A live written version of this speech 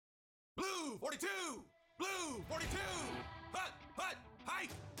Blue 42! Blue 42! Hut! Hut! Hike!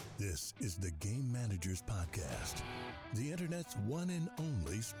 This is the Game Managers Podcast, the internet's one and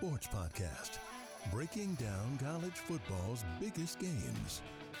only sports podcast, breaking down college football's biggest games,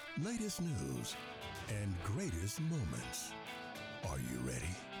 latest news, and greatest moments. Are you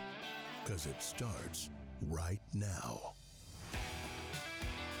ready? Because it starts right now.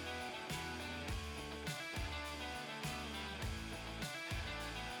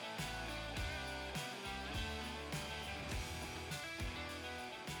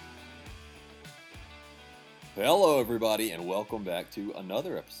 Hello, everybody, and welcome back to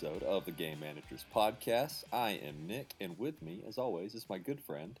another episode of the Game Managers Podcast. I am Nick, and with me, as always, is my good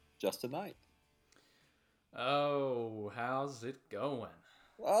friend, Justin Knight. Oh, how's it going?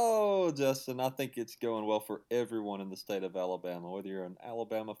 Oh, Justin, I think it's going well for everyone in the state of Alabama, whether you're an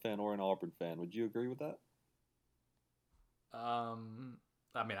Alabama fan or an Auburn fan. Would you agree with that? I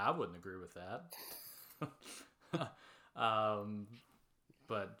mean, I wouldn't agree with that.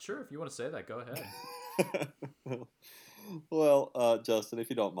 But sure, if you want to say that, go ahead. Well, Justin, if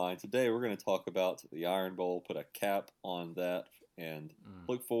you don't mind, today we're going to talk about the Iron Bowl, put a cap on that, and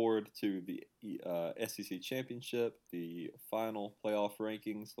look forward to the SEC Championship, the final playoff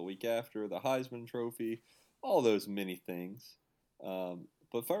rankings the week after, the Heisman Trophy, all those many things.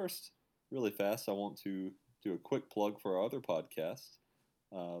 But first, really fast, I want to do a quick plug for our other podcast.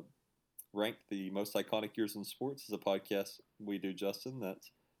 Ranked the Most Iconic Years in Sports is a podcast we do, Justin, that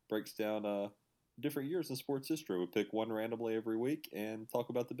breaks down different years in sports history. We pick one randomly every week and talk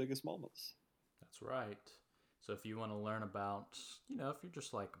about the biggest moments. That's right. So if you want to learn about, if you're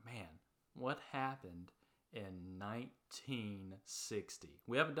just like, man, what happened in 1960?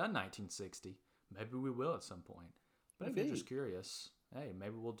 We haven't done 1960. Maybe we will at some point. But if you're just curious, hey,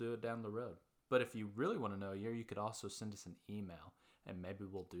 maybe we'll do it down the road. But if you really want to know a year, you could also send us an email, and maybe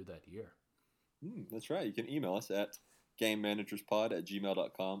we'll do that year. That's right. You can email us at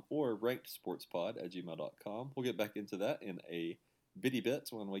gamemanagerspod@gmail.com or rankedsportspod@gmail.com. We'll get back into that in a bitty bit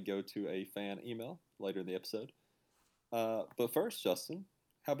when we go to a fan email later in the episode. But first, Justin,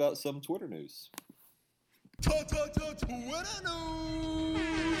 how about some Twitter news? Twitter news!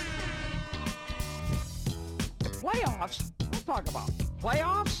 Playoffs? Let's talk about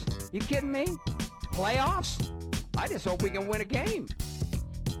playoffs? You kidding me? Playoffs? I just hope we can win a game.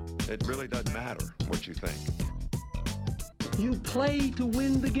 It really doesn't matter what you think. You play to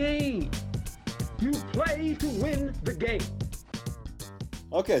win the game. You play to win the game.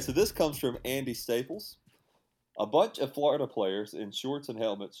 Okay, so this comes from Andy Staples. A bunch of Florida players in shorts and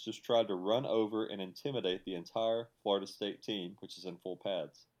helmets just tried to run over and intimidate the entire Florida State team, which is in full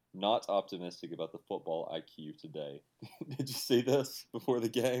pads. Not optimistic about the football IQ today. Did you see this before the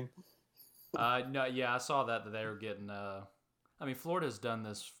game? No, yeah, I saw that they were getting. Florida's done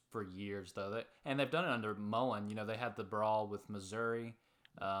this for years, though, and they've done it under Mullen. They had the brawl with Missouri.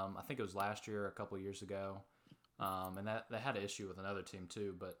 I think it was last year, a couple of years ago, and that they had an issue with another team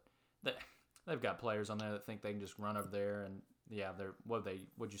too. But they've got players on there that think they can just run over there, and yeah, what'd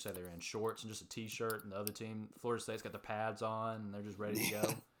you say, they're in shorts and just a t-shirt, and the other team, Florida State's got their pads on, and they're just ready to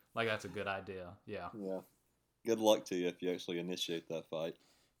go. Like, that's a good idea. Yeah. Good luck to you if you actually initiate that fight.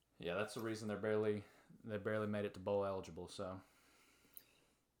 Yeah, that's the reason they barely made it to bowl eligible. So.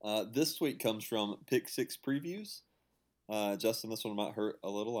 This tweet comes from Pick Six Previews. Justin, this one might hurt a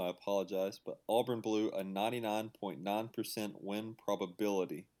little. I apologize, but Auburn blew a 99.9% win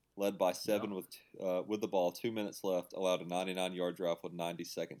probability, led by 7 with the ball, 2 minutes left, allowed a 99-yard drive with 90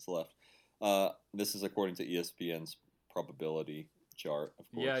 seconds left. This is according to ESPN's probability chart, of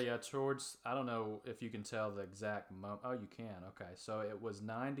course. Yeah. Towards, I don't know if you can tell the exact moment. Oh, you can. Okay, so it was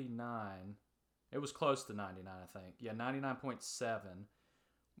 99. It was close to 99, I think. Yeah, 99.7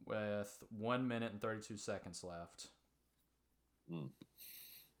 with 1 minute and 32 seconds left.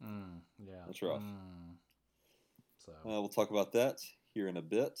 Yeah. That's rough. So we'll talk about that here in a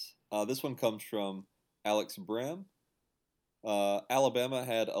bit. This one comes from Alex Brem. Alabama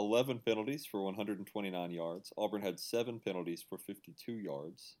had 11 penalties for 129 yards. Auburn had 7 penalties for 52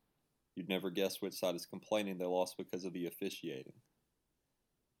 yards. You'd never guess which side is complaining they lost because of the officiating.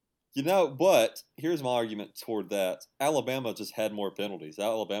 But here's my argument toward that. Alabama just had more penalties.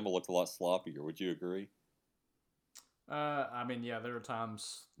 Alabama looked a lot sloppier. Would you agree? yeah, there were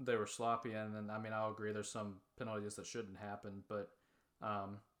times they were sloppy, and then, I'll agree there's some penalties that shouldn't happen, but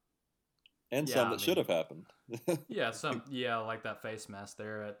some that should have happened. like that face mask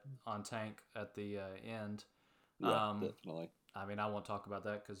there on Tank at the end. Yeah, definitely. I won't talk about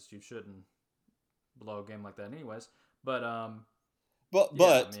that because you shouldn't blow a game like that anyways. But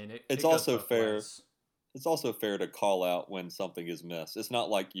it's also fair. it's also fair to call out when something is missed. It's not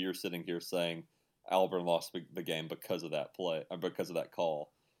like you're sitting here saying Auburn lost the game because of that play or because of that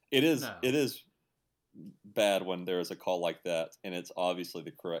call. It is bad when there is a call like that and it's obviously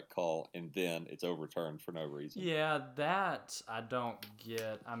the correct call and then it's overturned for no reason. Yeah, that I don't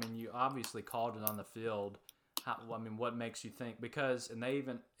get. I mean, you obviously called it on the field. What makes you think? Because, and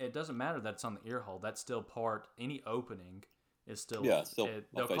it doesn't matter that it's on the ear hole. That's still any opening is still,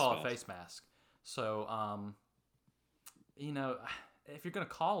 they'll call a face mask. So, if you're going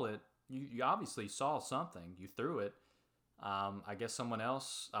to call it, you obviously saw something. You threw it. I guess someone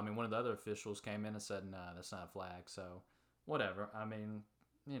else, one of the other officials came in and said, no, that's not a flag. So, whatever.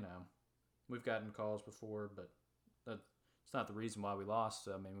 We've gotten calls before, but it's not the reason why we lost.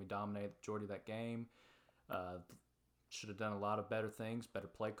 We dominated the majority of that game. Should have done a lot of better things, better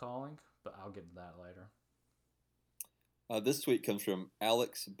play calling, but I'll get to that later. This tweet comes from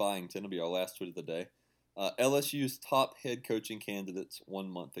Alex Byington. It'll be our last tweet of the day. LSU's top head coaching candidates 1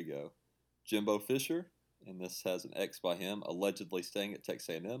 month ago. Jimbo Fisher, and this has an X by him, allegedly staying at Texas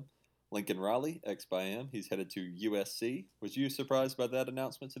A&M. Lincoln Riley, X by him. He's headed to USC. Was you surprised by that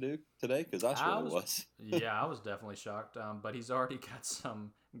announcement today? Because I surely was. Yeah, I was definitely shocked. But he's already got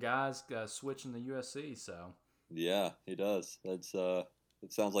some guys switching to USC. So yeah, he does. That's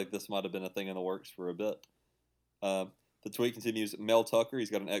it sounds like this might have been a thing in the works for a bit. The tweet continues. Mel Tucker,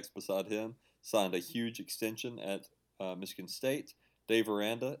 he's got an X beside him, signed a huge extension at Michigan State. Dave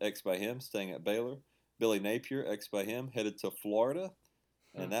Aranda, X by him, staying at Baylor. Billy Napier, X by him, headed to Florida.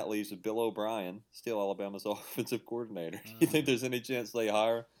 And that leaves Bill O'Brien, still Alabama's offensive coordinator. Do you think there's any chance they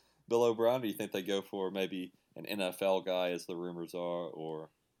hire Bill O'Brien, or do you think they go for maybe an NFL guy, as the rumors are, or?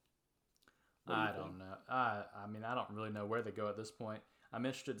 I don't know. I don't really know where they go at this point. I'm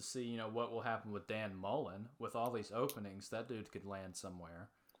interested to see, what will happen with Dan Mullen. With all these openings, that dude could land somewhere.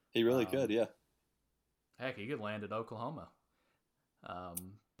 He really could, yeah. Heck, he could land at Oklahoma.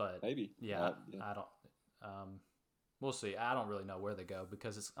 But maybe. Yeah. I don't. We'll see. I don't really know where they go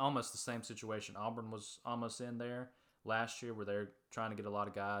because it's almost the same situation Auburn was almost in there last year, where they're trying to get a lot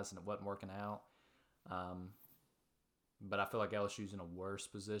of guys and it wasn't working out. But I feel like LSU's in a worse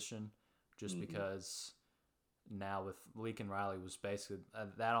position just because now with Lincoln Riley was basically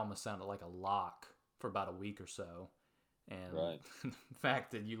that almost sounded like a lock for about a week or so. And the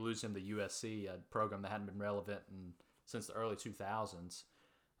fact that you lose him to USC, a program that hadn't been relevant since the early 2000s,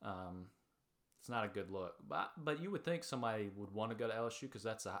 it's not a good look. But you would think somebody would want to go to LSU because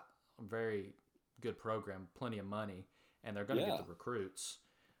that's a very good program, plenty of money, and they're going to get the recruits.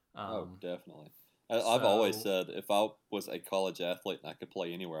 Definitely. I've always said if I was a college athlete and I could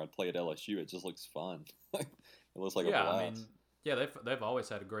play anywhere, I'd play at LSU. It just looks fun. It looks like a blast. They've always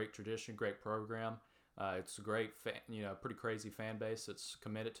had a great tradition, great program. It's a great, pretty crazy fan base that's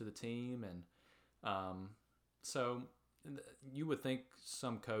committed to the team, and so you would think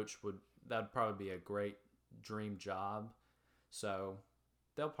some coach that'd probably be a great dream job. So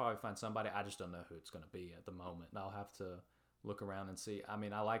they'll probably find somebody. I just don't know who it's going to be at the moment. I'll have to look around and see. I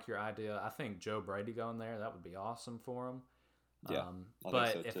like your idea. I think Joe Brady going there, that would be awesome for him. Yeah,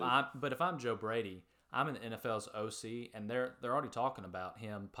 but if I'm Joe Brady, I'm in the NFL's OC, and they're already talking about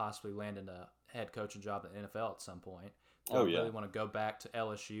him possibly landing a head coaching job at the NFL at some point. Do I really want to go back to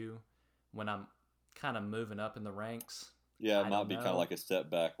LSU when I'm kind of moving up in the ranks? Yeah, it might be kind of like a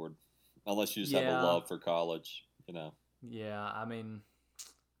step backward, unless you just have a love for college, Yeah, I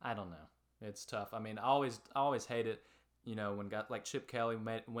don't know. It's tough. I always hate it, when guys like Chip Kelly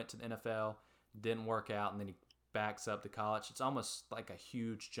went to the NFL, didn't work out, and then he backs up to college. It's almost like a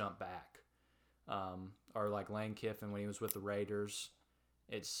huge jump back. Or like Lane Kiffin when he was with the Raiders.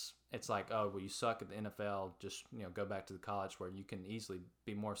 It's like, oh, well, you suck at the NFL, just go back to the college where you can easily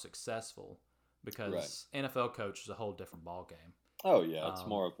be more successful, because NFL coach is a whole different ball game. Oh yeah, it's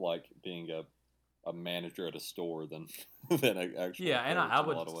more of like being a manager at a store than an actual. Yeah, and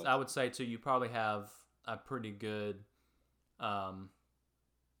I would say too, you probably have a pretty good,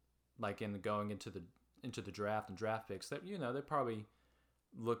 like going into the draft and draft picks that they probably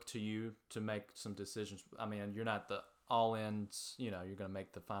look to you to make some decisions. You're not the all-ins, you're going to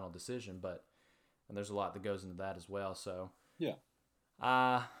make the final decision, and there's a lot that goes into that as well. So yeah,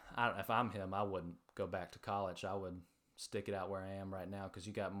 if I'm him, I wouldn't go back to college. I would stick it out where I am right now because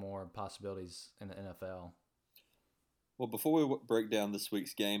you got more possibilities in the NFL. Well, before we break down this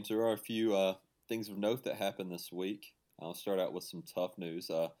week's games, there are a few things of note that happened this week. I'll start out with some tough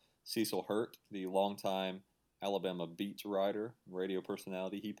news. Cecil Hurt, the longtime Alabama beat writer, radio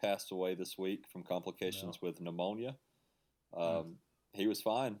personality, he passed away this week from complications with pneumonia. He was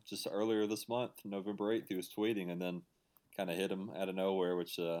fine just earlier this month, November 8th. He was tweeting and then kind of hit him out of nowhere,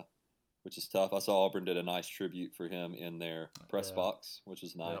 which which is tough. I saw Auburn did a nice tribute for him in their press box, which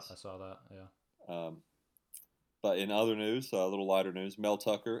is nice. Yep, I saw that. Yeah. But in other news, a little lighter news, Mel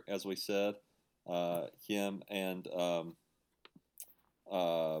Tucker, as we said, him and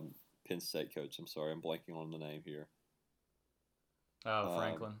Penn State coach. I'm sorry, I'm blanking on the name here. Oh,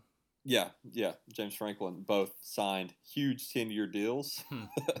 Franklin. Yeah, James Franklin, both signed huge 10-year deals.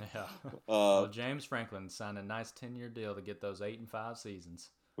 Yeah. Well, James Franklin signed a nice 10-year deal to get those 8 and 5 seasons.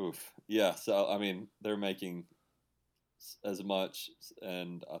 Oof. Yeah, so, I mean, they're making as much,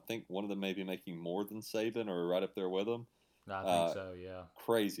 and I think one of them may be making more than Saban or right up there with him. I think so, yeah.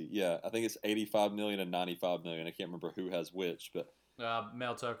 Crazy, yeah. I think it's $85 million and $95 million. I can't remember who has which, but...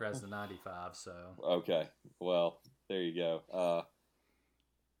 Mel Tucker has the 95, so... Okay, well, there you go.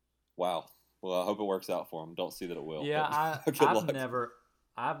 Wow. Well, I hope it works out for him. Don't see that it will. Yeah,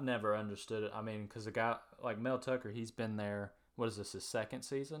 I've never understood it. I mean, because a guy like Mel Tucker, he's been there. What is this? His second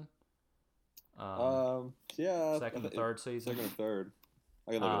season? Yeah. Second or third season. Second or third.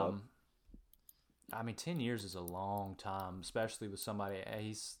 I can look it up. I mean, 10 years is a long time, especially with somebody.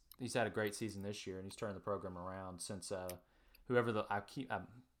 He's had a great season this year, and he's turned the program around since whoever I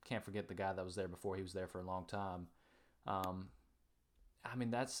can't forget the guy that was there before. He was there for a long time. I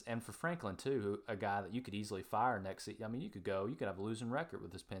mean, and for Franklin too, a guy that you could easily fire next season. I mean, you could have a losing record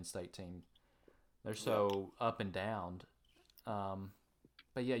with this Penn State team. They're so up and down.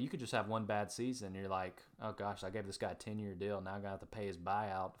 But yeah, you could just have one bad season. And you're like, oh gosh, I gave this guy a 10-year deal. Now I'm gonna have to pay his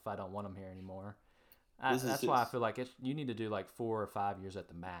buyout if I don't want him here anymore. That's why I feel like you need to do like 4 or 5 years at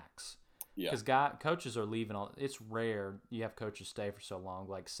the max. Yeah. Because coaches are leaving. It's rare you have coaches stay for so long,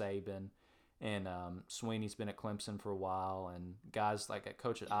 like Saban. And Sweeney's been at Clemson for a while, and guys like a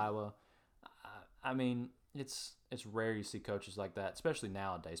coach at Iowa. I mean, it's rare you see coaches like that, especially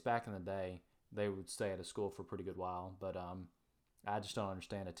nowadays. Back in the day, they would stay at a school for a pretty good while, but I just don't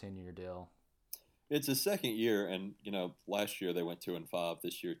understand a 10-year deal. It's a second year, and last year they went 2-5.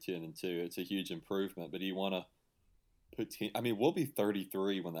 This year 10-2. It's a huge improvement, but do you want to put? I mean, we'll be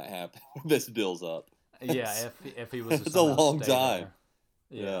 33 when that happens. This deal's up. Yeah, if he was, it's a long time.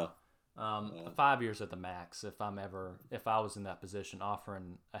 There. Yeah. 5 years at the max. If I was in that position,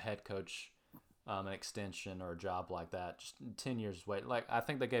 offering a head coach an extension or a job like that, just 10 years wait. Like I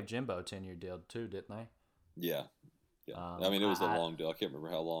think they gave Jimbo a 10-year deal too, didn't they? Yeah. I mean, it was a long deal. I can't remember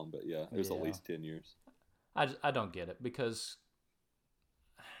how long, but yeah, it was at least 10 years. I don't get it because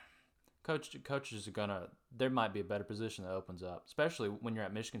coaches are gonna. There might be a better position that opens up, especially when you're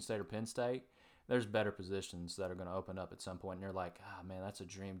at Michigan State or Penn State. There's better positions that are going to open up at some point, and you're like, man, that's a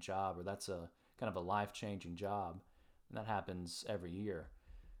dream job, or that's a kind of a life-changing job, and that happens every year.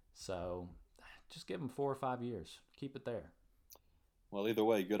 So just give him 4 or 5 years. Keep it there. Well, either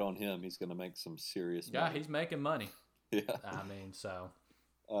way, good on him. He's going to make some serious money. Yeah, he's making money. Yeah. I mean, so.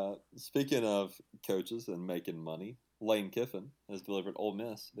 Speaking of coaches and making money, Lane Kiffin has delivered Ole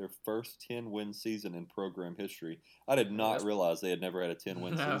Miss their first 10-win season in program history. I did not realize they had never had a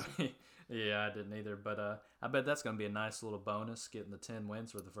 10-win season. Yeah, I didn't either, but I bet that's going to be a nice little bonus getting the 10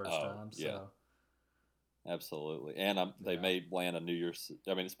 wins for the first time. So. Yeah, absolutely. And they may land a New Year's.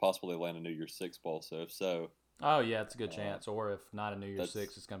 I mean, it's possible they land a New Year's Six bowl. So if so, oh yeah, it's a good chance. Or if not a New Year's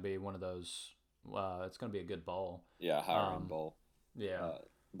Six, it's going to be one of those. It's going to be a good bowl. Yeah, higher end bowl. Yeah,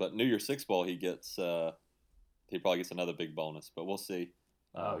 but New Year's Six bowl, he probably gets another big bonus. But we'll see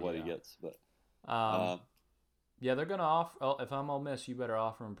what he gets. But. Yeah, they're going to offer. If I'm Ole Miss, you better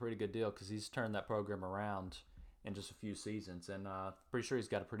offer him a pretty good deal because he's turned that program around in just a few seasons, and pretty sure he's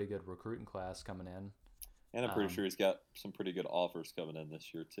got a pretty good recruiting class coming in. And I'm pretty sure he's got some pretty good offers coming in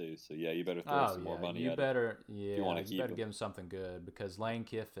this year too. So yeah, you better throw some more money at him. Yeah, you better give him something good because Lane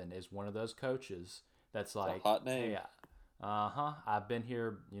Kiffin is one of those coaches that's like a hot name. Hey, I've been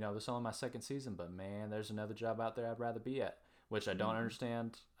here. This is only my second season, but man, there's another job out there I'd rather be at. Which I don't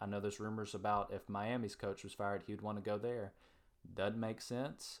understand. I know there's rumors about if Miami's coach was fired, he'd want to go there. Doesn't make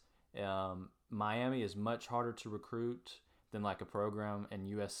sense. Miami is much harder to recruit than like a program in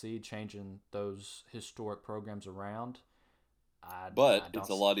USC, changing those historic programs around. But it's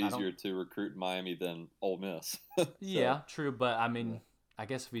a lot easier to recruit Miami than Ole Miss. Yeah, true. But I mean, I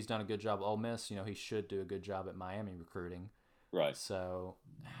guess if he's done a good job at Ole Miss, he should do a good job at Miami recruiting. Right. So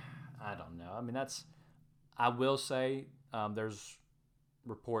I don't know. I mean, I will say there's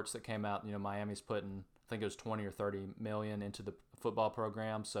reports that came out, Miami's putting, I think it was 20 or 30 million into the football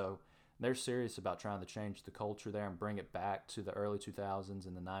program. So they're serious about trying to change the culture there and bring it back to the early 2000s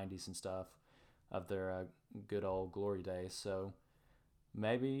and the 90s and stuff of their good old glory days. So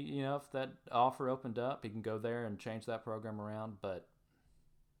maybe, if that offer opened up, he can go there and change that program around. But,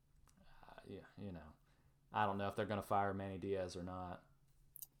 I don't know if they're going to fire Manny Diaz or not.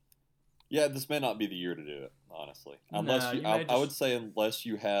 Yeah, this may not be the year to do it, honestly. I would say unless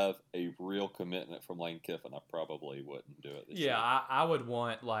you have a real commitment from Lane Kiffin, I probably wouldn't do it this year. I would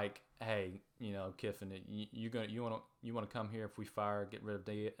want like, hey, Kiffin, you want to come here if we get rid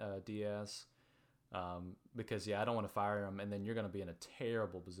of Diaz, because I don't want to fire him, and then you're going to be in a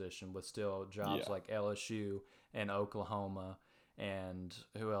terrible position with still jobs like LSU and Oklahoma, and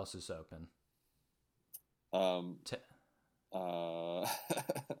who else is open?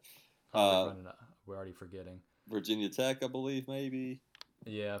 We're already forgetting. Virginia Tech, I believe, maybe.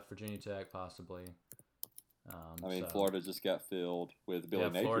 Yeah, Virginia Tech, possibly. Florida just got filled with Billy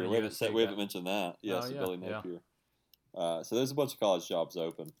Napier. Florida, we haven't mentioned that. Billy Napier. So there's a bunch of college jobs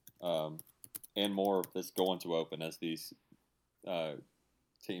open, and more that's going to open as these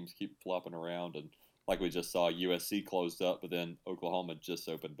teams keep flopping around. And like we just saw, USC closed up, but then Oklahoma just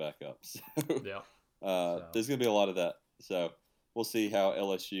opened back up. So, there's going to be a lot of that. So we'll see how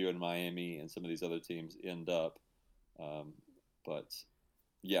LSU and Miami and some of these other teams end up. But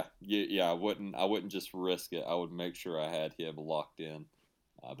I wouldn't just risk it. I would make sure I had him locked in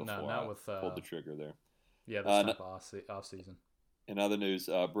before I pulled the trigger there. Yeah, this off season. In other news,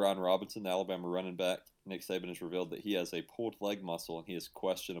 Brian Robinson, the Alabama running back, Nick Saban has revealed that he has a pulled leg muscle and he is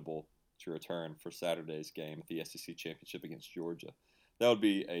questionable to return for Saturday's game at the SEC Championship against Georgia. That would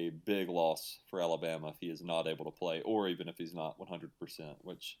be a big loss for Alabama if he is not able to play, or even if he's not 100%.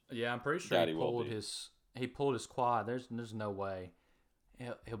 Which I'm pretty sure he pulled his quad. There's no way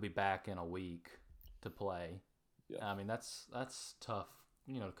he'll be back in a week to play. Yeah. I mean that's tough,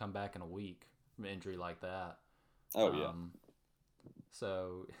 to come back in a week from an injury like that. Oh yeah.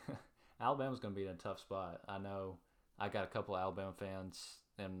 So Alabama's going to be in a tough spot. I know I got a couple of Alabama fans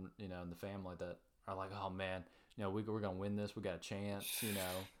and in the family that are like, oh man, we're going to win this. We got a chance.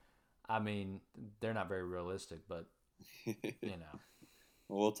 I mean, they're not very realistic, but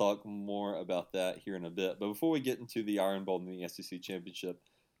We'll talk more about that here in a bit. But before we get into the Iron Bowl and the SEC Championship,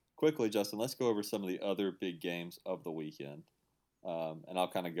 quickly, Justin, let's go over some of the other big games of the weekend. And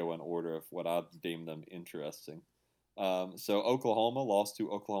I'll kind of go in order of what I deem them interesting. So Oklahoma lost to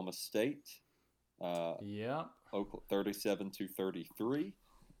Oklahoma State. 37-33.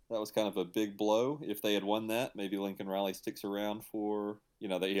 That was kind of a big blow. If they had won that, maybe Lincoln Riley sticks around for,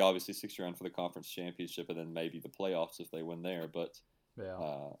 he obviously sticks around for the conference championship and then maybe the playoffs if they win there. But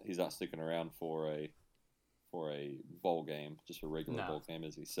he's not sticking around for a bowl game, just a regular bowl game,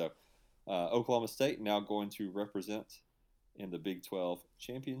 is he? So Oklahoma State now going to represent in the Big 12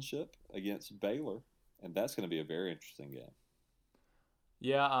 championship against Baylor. And that's going to be a very interesting game.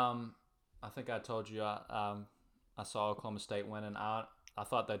 Yeah, I think I told you I saw Oklahoma State winning. I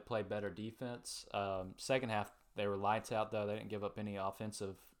thought they'd play better defense. Second half, they were lights out, though. They didn't give up any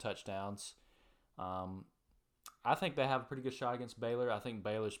offensive touchdowns. I think they have a pretty good shot against Baylor. I think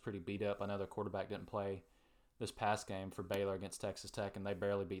Baylor's pretty beat up. I know their quarterback didn't play this past game for Baylor against Texas Tech, and they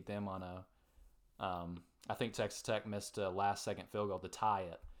barely beat them on I think Texas Tech missed a last-second field goal to tie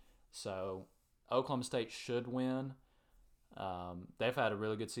it. So Oklahoma State should win. They've had a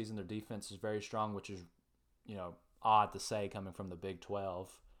really good season. Their defense is very strong, which is, odd to say coming from the Big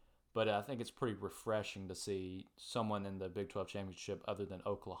 12. But I think it's pretty refreshing to see someone in the Big 12 championship other than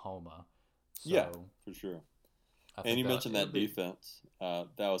Oklahoma. So, yeah, for sure. And you mentioned that defense.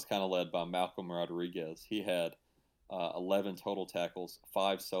 That was kind of led by Malcolm Rodriguez. He had 11 total tackles,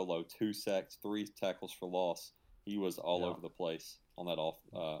 5 solo, 2 sacks, 3 tackles for loss. He was all over the place on that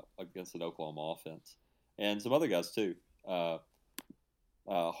against an Oklahoma offense, and some other guys too.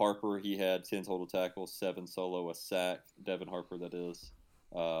 Harper, he had 10 total tackles, 7 solo, a sack. Devin Harper, that is,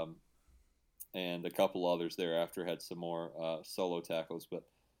 and a couple others thereafter had some more solo tackles. But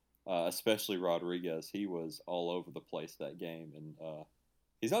especially Rodriguez, he was all over the place that game, and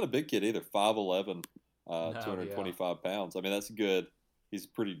he's not a big kid either. 5'11", 225 pounds. I mean, that's good. He's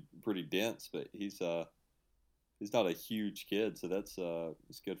pretty dense, but he's not a huge kid, so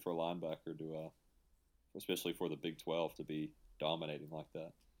it's good for a linebacker to, especially for the Big 12, to be dominating like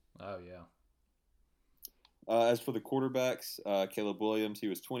that. Oh yeah. As for the quarterbacks, Caleb Williams, he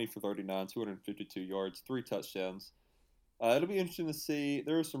was 20 for 39, 252 yards, 3 touchdowns. It'll be interesting to see.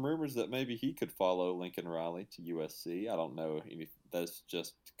 There are some rumors that maybe he could follow Lincoln Riley to USC. I don't know. That's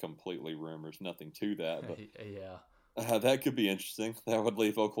just completely rumors. Nothing to that, but yeah. That could be interesting. That would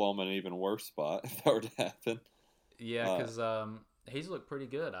leave Oklahoma in an even worse spot if that were to happen. Yeah, because he's looked pretty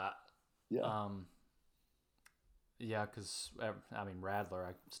good. Because Radler,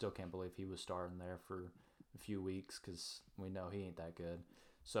 I still can't believe he was starting there for a few weeks because we know he ain't that good.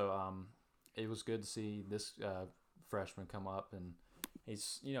 So it was good to see this freshman come up, and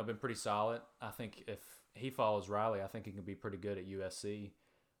he's been pretty solid. I think if he follows Riley, I think he can be pretty good at USC.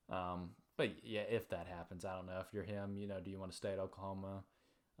 But yeah, if that happens, I don't know. If you're him, do you want to stay at Oklahoma?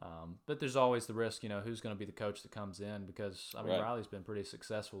 But there's always the risk, who's going to be the coach that comes in because, Right. Riley's been pretty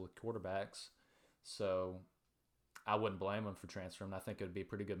successful with quarterbacks. So I wouldn't blame him for transferring. I think it would be a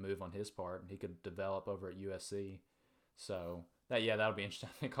pretty good move on his part, and he could develop over at USC. So that'll be interesting.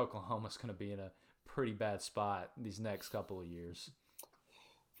 I think Oklahoma's going to be in a pretty bad spot these next couple of years.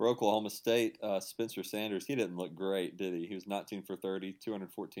 For Oklahoma State, Spencer Sanders, he didn't look great, did he? He was 19 for 30,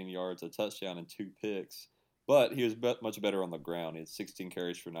 214 yards, a touchdown, and 2 picks. But he was much better on the ground. He had 16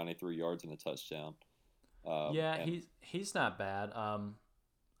 carries for 93 yards and a touchdown. He's not bad.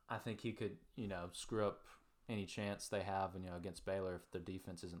 I think he could, screw up any chance they have, against Baylor if their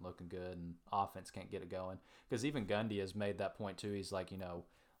defense isn't looking good and offense can't get it going. Because even Gundy has made that point too. He's like,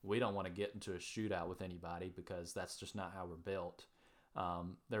 we don't want to get into a shootout with anybody because that's just not how we're built.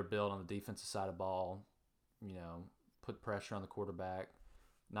 They're built on the defensive side of the ball, put pressure on the quarterback,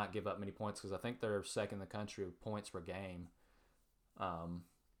 not give up many points because I think they're second in the country with points per game.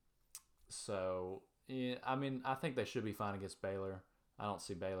 So, yeah, I think they should be fine against Baylor. I don't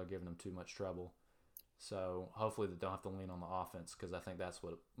see Baylor giving them too much trouble. So hopefully they don't have to lean on the offense because I think that's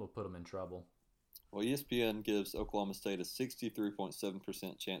what will put them in trouble. Well, ESPN gives Oklahoma State a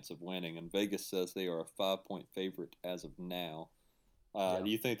 63.7% chance of winning, and Vegas says they are a 5-point favorite as of now. Do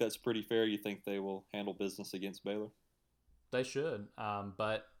you think that's pretty fair? You think they will handle business against Baylor? They should.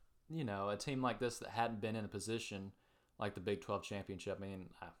 But, a team like this that hadn't been in a position like the Big 12 championship,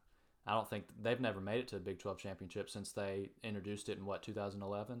 I don't think they've never made it to a Big 12 championship since they introduced it in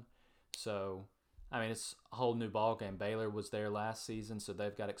 2011. So, it's a whole new ball game. Baylor was there last season, so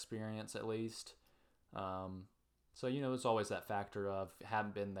they've got experience at least. So, there's always that factor of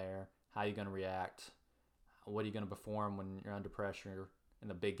haven't been there. How are you going to react? What are you going to perform when you're under pressure in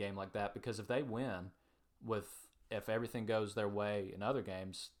a big game like that? Because if they win, if everything goes their way in other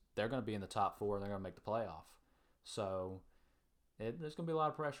games, they're going to be in the top 4 and they're going to make the playoff. So there's going to be a lot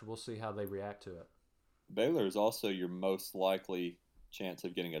of pressure. We'll see how they react to it. Baylor is also your most likely chance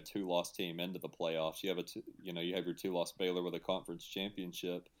of getting a 2-loss team into the playoffs. You have you have your 2-loss Baylor with a conference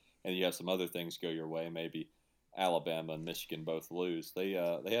championship, and you have some other things go your way. Maybe Alabama and Michigan both lose. They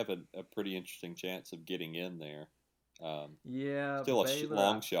have a pretty interesting chance of getting in there. Still Baylor, a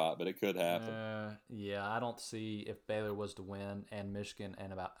long shot, but it could happen. I don't see if Baylor was to win and Michigan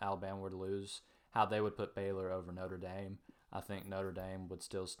and Alabama were to lose, how they would put Baylor over Notre Dame. I think Notre Dame would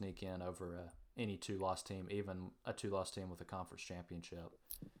still sneak in over any 2-loss team, even a 2-loss team with a conference championship.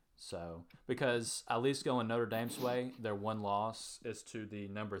 So, because at least going Notre Dame's way, their one loss is to the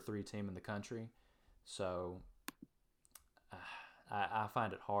number 3 team in the country. So, I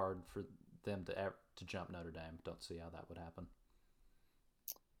find it hard for them to jump Notre Dame. Don't see how that would happen.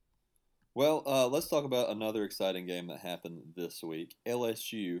 Well, let's talk about another exciting game that happened this week.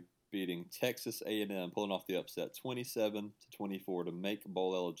 LSU beating Texas A&M, pulling off the upset 27-24 to make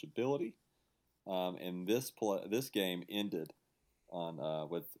bowl eligibility. And this game ended on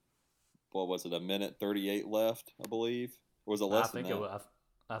with what was it, a minute 38 left, I believe, or was it less than that?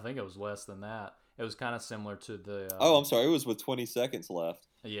 I think it was less than that. It was kind of similar to the. I'm sorry. It was with 20 seconds left.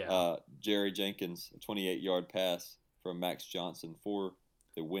 Yeah. Jerry Jenkins, a 28-yard pass from Max Johnson for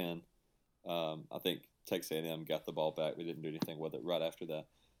the win. I think Texas A&M got the ball back. We didn't do anything with it right after that.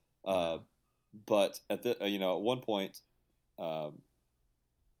 But at one point,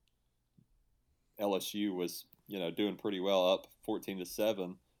 LSU was doing pretty well, up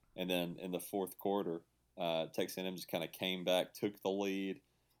 14-7, and then in the fourth quarter, Texas A&M just kind of came back, took the lead.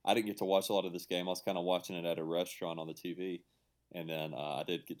 I didn't get to watch a lot of this game. I was kind of watching it at a restaurant on the TV, and then I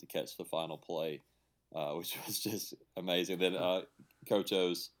did get to catch the final play, which was just amazing. Then Coach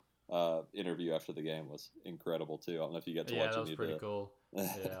O's interview after the game was incredible too. I don't know if you got to watch it. Yeah, that was pretty cool.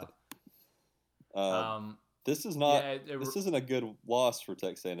 Yeah. This is not. This isn't a good loss for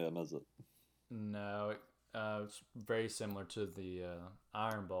Texas A&M, is it? No, it's very similar to the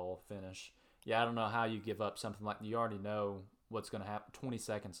Iron Bowl finish. Yeah, I don't know how you give up something like you already know what's going to happen. 20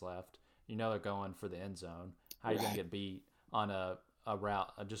 seconds left. They're going for the end zone. How are you going to get beat on a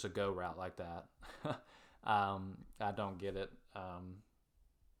route, just a go route like that? I don't get it.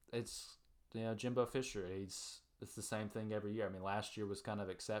 It's Jimbo Fisher. It's the same thing every year. Last year was kind of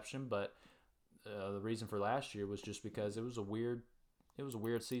exception, but the reason for last year was just because it was a weird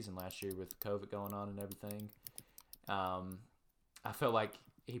season last year with COVID going on and everything. I felt like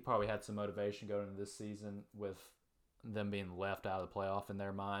he probably had some motivation going into this season with them being left out of the playoff in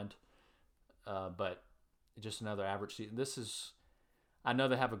their mind. But just another average season. I know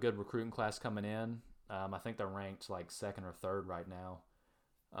they have a good recruiting class coming in. I think they're ranked like 2nd or 3rd right now.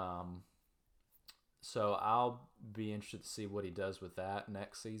 So I'll be interested to see what he does with that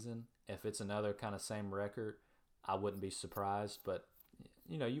next season. If it's another kind of same record, I wouldn't be surprised. But,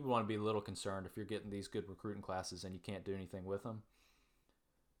 you know, you want to be a little concerned if you're getting these good recruiting classes and you can't do anything with them.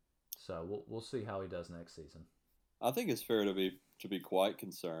 So we'll see how he does next season. I think it's fair to be quite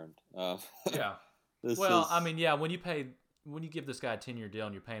concerned. Yeah. When you give this guy a 10-year deal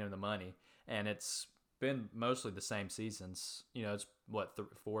and you're paying him the money, and it's been mostly the same seasons. You know, it's what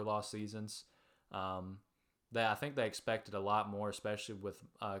 4 lost seasons. I think they expected a lot more, especially with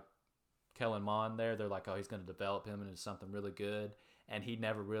Kellen Mond there. They're like, oh, he's going to develop him into something really good, and he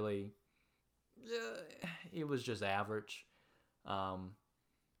never really. He was just average.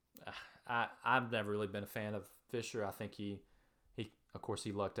 I've never really been a fan of Fisher. I think he of course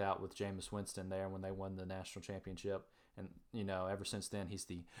he lucked out with Jameis Winston there when they won the national championship, and you know ever since then he's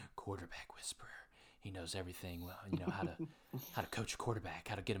the quarterback whisperer. He knows everything. Well, you know how to coach a quarterback,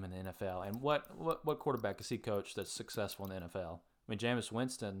 how to get him in the NFL, and what quarterback has he coached that's successful in the NFL? I mean, Jameis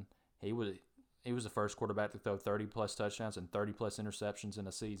Winston, he was the first quarterback to throw 30+ touchdowns and 30+ interceptions in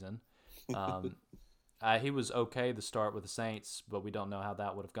a season. He was okay to start with the Saints, but we don't know how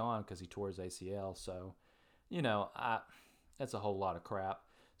that would have gone because he tore his ACL. So, you know, that's a whole lot of crap.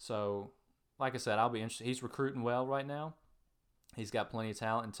 So, like I said, I'll be interested. He's recruiting well right now. He's got plenty of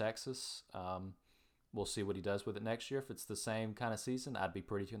talent in Texas. We'll see what he does with it next year. If it's the same kind of season, I'd be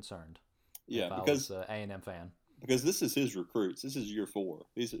pretty concerned. Yeah, if because I was an A&M fan. Because this is his recruits. This is year 4.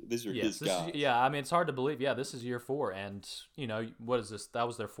 These are his guys. I mean, it's hard to believe. Yeah, this is year 4, and you know what is this? That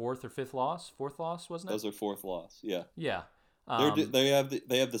was their 4th or 5th loss. 4th loss, wasn't it? That was their 4th loss. Yeah. Yeah. They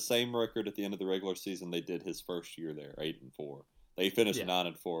have the same record at the end of the regular season they did his first year there, 8-4. They finished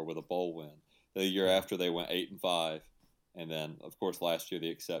 9-4 with a bowl win. The year after they went 8-5, and then of course last year the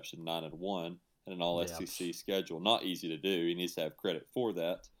exception 9-1 and an all SEC schedule. Not easy to do. He needs to have credit for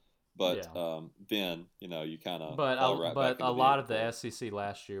that. But then you know you kind of but a lot of the SEC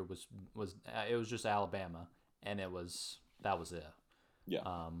last year was it was just Alabama, and that was it.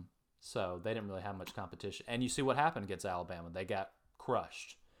 Yeah. So they didn't really have much competition, and you see what happened against Alabama. They got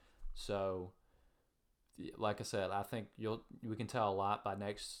crushed. So, like I said, I think we can tell a lot by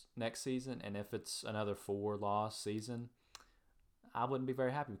next season, and if it's another 4-loss season, I wouldn't be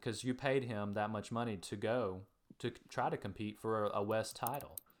very happy because you paid him that much money to go to try to compete for a West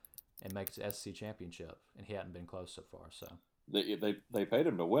title and make it to SEC championship, and he hadn't been close so far. So they paid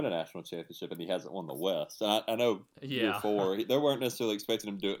him to win a national championship, and he hasn't won the West. I know year 4, they weren't necessarily expecting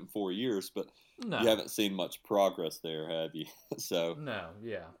him to do it in 4 years, but you haven't seen much progress there, have you? So no,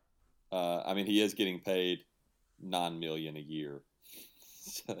 yeah. I mean, he is getting paid $9 million a year.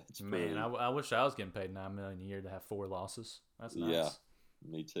 So Man, I wish I was getting paid $9 million a year to have 4 losses. That's nice. Yeah,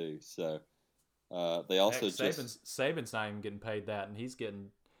 me too. So they also Saban's not even getting paid that, and he's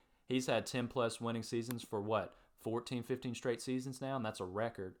had 10+ winning seasons for what, 14, 15 straight seasons now, and that's a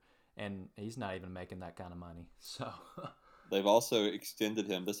record, and he's not even making that kind of money. So they've also extended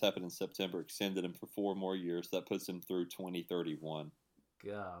him. This happened in September. Extended him for 4 more years. That puts him through 2031.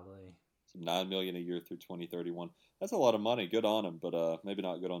 Golly. So $9 million a year through 2031. That's a lot of money. Good on him, but maybe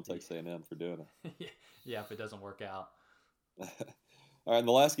not good on Texas A&M for doing it. Yeah, if it doesn't work out. All right, and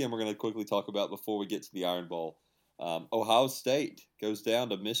the last game we're going to quickly talk about before we get to the Iron Bowl. Ohio State goes down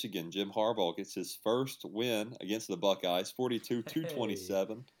to Michigan. Jim Harbaugh gets his first win against the Buckeyes,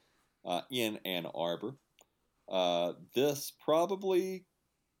 42-27 in Ann Arbor. This probably,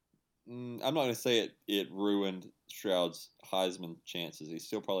 I'm not going to say it ruined Stroud's Heisman chances. He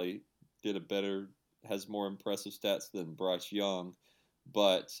still probably has more impressive stats than Bryce Young,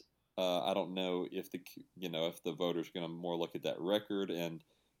 but I don't know if the voters are going to more look at that record and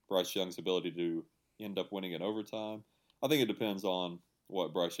Bryce Young's ability to end up winning in overtime. I think it depends on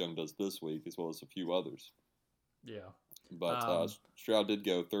what Bryce Young does this week as well as a few others. Yeah. But Stroud did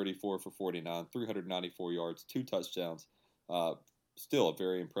go 34 for 49, 394 yards, 2 touchdowns. Still a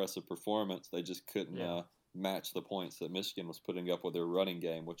very impressive performance. They just couldn't match the points that Michigan was putting up with their running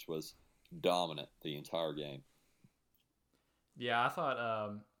game, which was dominant the entire game. Yeah, I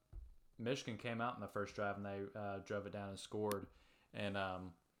thought Michigan came out in the first drive and they drove it down and scored. And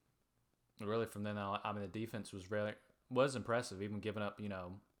really from then on, I mean, the defense was impressive, even giving up,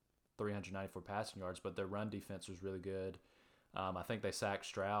 394 passing yards, but their run defense was really good. I think they sacked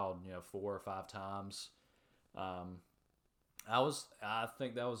Stroud, 4 or 5 times. I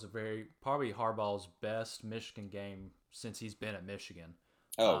think that was probably Harbaugh's best Michigan game since he's been at Michigan.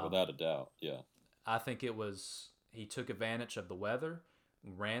 Oh, without a doubt, yeah. I think he took advantage of the weather,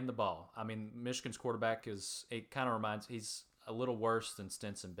 ran the ball. I mean, Michigan's quarterback he's a little worse than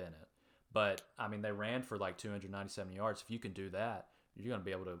Stetson Bennett. But, I mean, they ran for like 297 yards. If you can do that, you're going to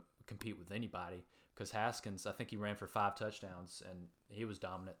be able to compete with anybody because Haskins, I think he ran for 5 touchdowns, and he was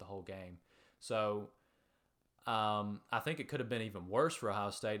dominant the whole game. So I think it could have been even worse for Ohio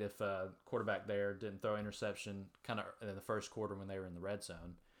State if quarterback there didn't throw an interception kind of in the first quarter when they were in the red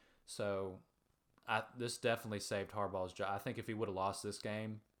zone. So this definitely saved Harbaugh's job. I think if he would have lost this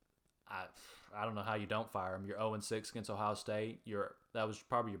game, I don't know how you don't fire him. You're 0-6 against Ohio State. That was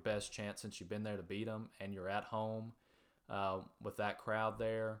probably your best chance since you've been there to beat them, and you're at home with that crowd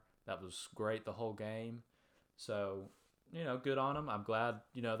there. That was great the whole game. So, good on them. I'm glad,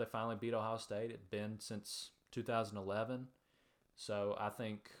 they finally beat Ohio State. It's been since 2011. So I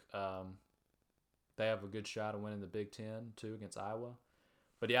think they have a good shot of winning the Big Ten, too, against Iowa.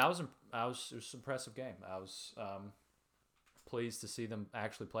 But, yeah, it was an impressive game. I was pleased to see them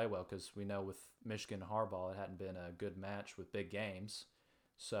actually play well because we know with Michigan and Harbaugh, it hadn't been a good match with big games.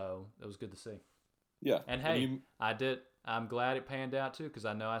 So it was good to see. Yeah. And, hey, I'm glad it panned out, too, because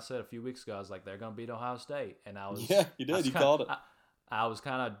I know I said a few weeks ago, I was like, they're going to beat Ohio State. And I was. Yeah, you did. You called it. I was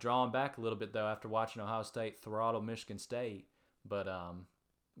kind of drawn back a little bit, though, after watching Ohio State throttle Michigan State. But,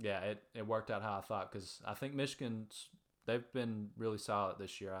 yeah, it worked out how I thought because I think they've been really solid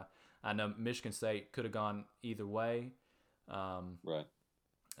this year. I know Michigan State could have gone either way. Right.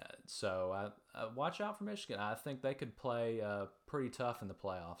 So watch out for Michigan. I think they could play pretty tough in the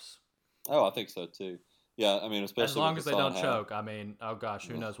playoffs. Oh, I think so, too. Yeah, I mean, especially as long as they don't Hassan choke. I mean, oh gosh,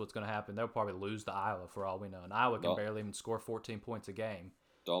 who knows what's going to happen? They'll probably lose to Iowa for all we know, and Iowa can barely even score 14 points a game.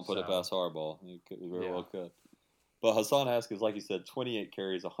 Don't put it past Harbaugh. He very well could. But Hassan Haskins, like you said, 28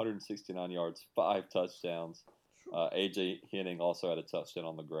 carries, 169 yards, 5 touchdowns. AJ Henning also had a touchdown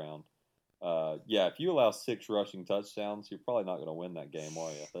on the ground. If you allow 6 rushing touchdowns, you're probably not going to win that game,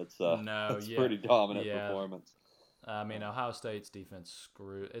 are you? That's pretty dominant performance. I mean, Ohio State's defense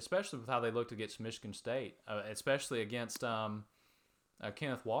screwed, especially with how they looked against Michigan State, especially against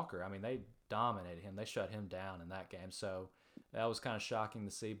Kenneth Walker. I mean, they dominated him. They shut him down in that game. So that was kind of shocking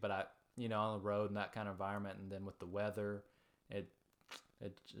to see. But, on the road in that kind of environment and then with the weather, it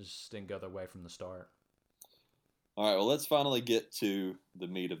just didn't go their way from the start. All right, well, let's finally get to the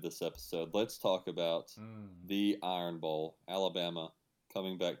meat of this episode. Let's talk about the Iron Bowl. Alabama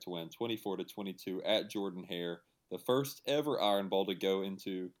coming back to win 24-22 at Jordan-Hare. The first ever Iron Bowl to go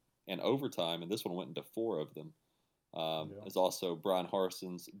into an overtime, and this one went into 4 of them. It's also Brian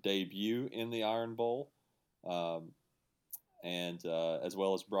Harson's debut in the Iron Bowl, and as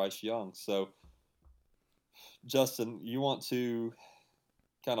well as Bryce Young. So, Justin, you want to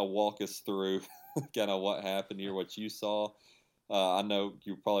kind of walk us through kind of what happened here, what you saw? I know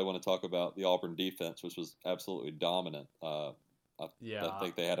you probably want to talk about the Auburn defense, which was absolutely dominant. I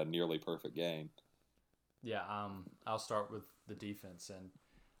think they had a nearly perfect game. Yeah, I'll start with the defense, and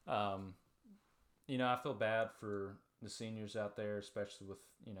I feel bad for the seniors out there, especially with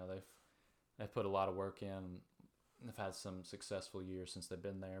they've put a lot of work in. They've had some successful years since they've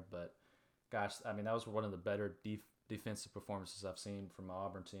been there, but gosh, I mean that was one of the better defensive performances I've seen from an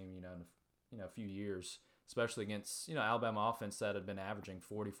Auburn team, in a few years, especially against Alabama offense that had been averaging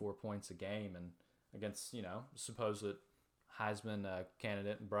 44 points a game, and against supposed Heisman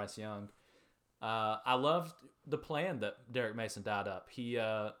candidate Bryce Young. I loved the plan that Derek Mason dialed up.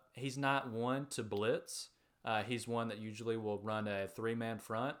 He's not one to blitz. He's one that usually will run a 3-man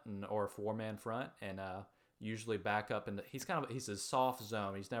front or a 4-man front, and usually back up. And he's a soft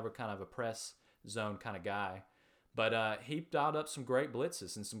zone. He's never kind of a press zone kind of guy. But he dialed up some great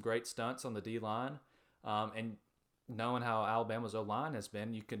blitzes and some great stunts on the D-line. And knowing how Alabama's O-line has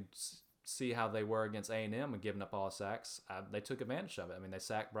been, you can see how they were against A&M and giving up all the sacks. They took advantage of it. I mean, they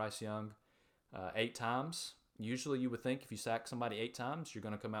sacked Bryce Young 8 times. Usually you would think if you sack somebody 8 times, you're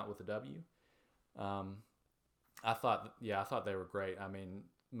going to come out with a W. I thought they were great. I mean,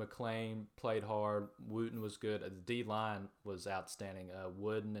 McClain played hard. Wooten was good. The D-line was outstanding.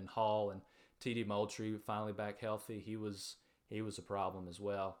 Wooden and Hall and T.D. Moultrie finally back healthy. He was a problem as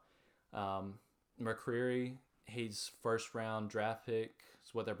well. McCreary, he's first-round draft pick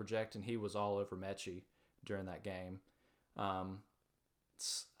is what they're projecting. He was all over Mechie during that game. I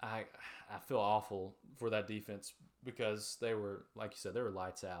feel awful for that defense because they were, like you said, they were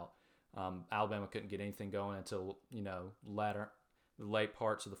lights out. Alabama couldn't get anything going until the late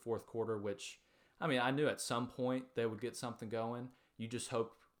parts of the fourth quarter, which I mean I knew at some point they would get something going. You just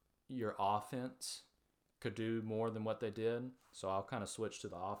hope your offense could do more than what they did. So I'll kind of switch to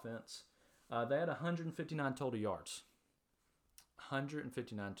the offense. They had 159 total yards.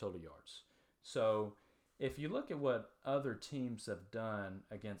 159 total yards. So if you look at what other teams have done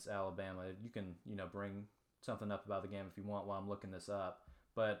against Alabama, you can, bring something up about the game if you want while I'm looking this up.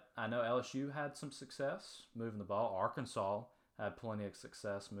 But I know LSU had some success moving the ball. Arkansas had plenty of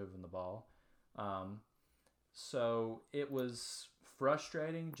success moving the ball. So it was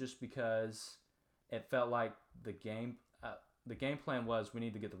frustrating just because it felt like the game plan was we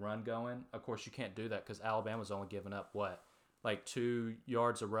need to get the run going. Of course, you can't do that because Alabama's only giving up, like 2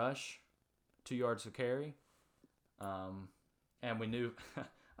 yards a rush, 2 yards a carry. And we knew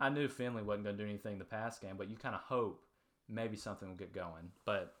I knew Finley wasn't going to do anything in the pass game, but you kind of hope maybe something will get going.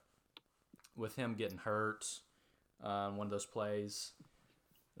 But with him getting hurt on one of those plays,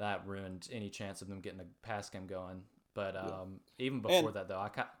 that ruined any chance of them getting a pass game going. But even before that, though,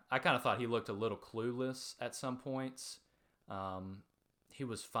 I kind of thought he looked a little clueless at some points. He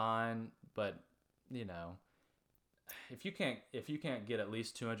was fine, but if you can't get at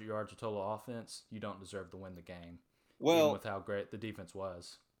least 200 yards of total offense, you don't deserve to win the game. Well, even with how great the defense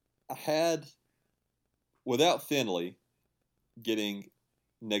was. Without Finley getting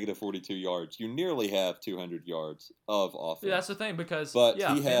negative 42 yards, you nearly have 200 yards of offense. Yeah, that's the thing because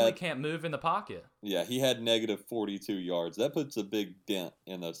Finley can't move in the pocket. Yeah, he had negative 42 yards. That puts a big dent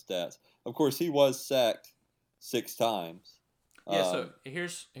in those stats. Of course, he was sacked 6 times. Yeah, so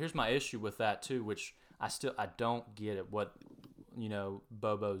here's my issue with that too, which I don't get it. What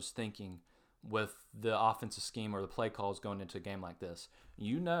Bobo's thinking with the offensive scheme or the play calls going into a game like this.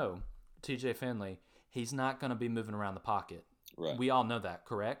 TJ Finley, he's not going to be moving around the pocket. Right. We all know that,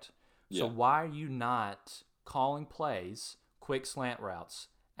 correct? Yeah. So why are you not calling plays, quick slant routes,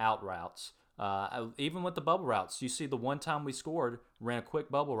 out routes, even with the bubble routes? You see the one time we scored, ran a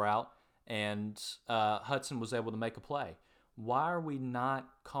quick bubble route, and Hudson was able to make a play. Why are we not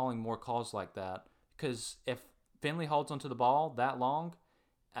calling more calls like that? Because if Finley holds onto the ball that long,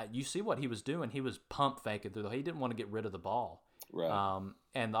 you see what he was doing. He was pump faking through he didn't want to get rid of the ball. Right.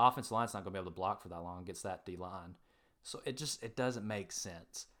 And the offensive line's not going to be able to block for that long against that D-line. So it doesn't make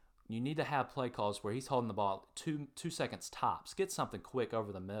sense. You need to have play calls where he's holding the ball 2 seconds tops. Get something quick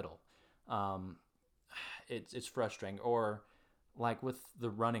over the middle. It's frustrating. Or like with the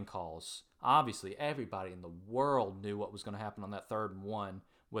running calls, obviously everybody in the world knew what was going to happen on that 3rd and 1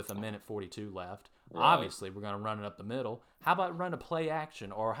 with 1:42 left. Right. Obviously, we're going to run it up the middle. How about run a play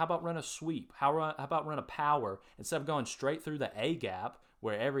action? Or how about run a sweep? How about run a power? Instead of going straight through the A gap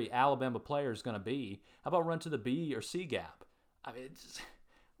where every Alabama player is going to be, how about run to the B or C gap? I mean,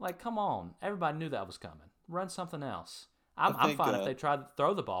 come on. Everybody knew that was coming. Run something else. I'm fine if they tried to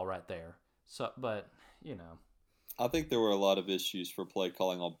throw the ball right there. So, but, I think there were a lot of issues for play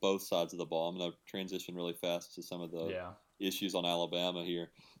calling on both sides of the ball. I'm going to transition really fast to some of the issues on Alabama here.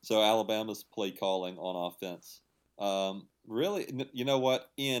 So Alabama's play calling on offense. Really, you know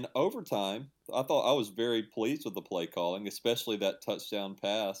what? In overtime, I thought I was very pleased with the play calling, especially that touchdown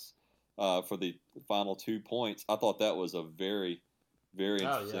pass for the final 2 points. I thought that was a very, very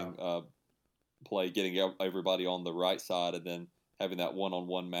interesting play, getting everybody on the right side and then having that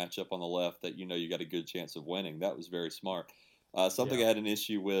one-on-one matchup on the left that you got a good chance of winning. That was very smart. Something I had an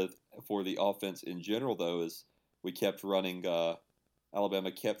issue with for the offense in general, though, is we kept running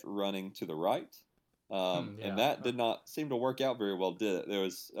Alabama kept running to the right. And that did not seem to work out very well, did it? There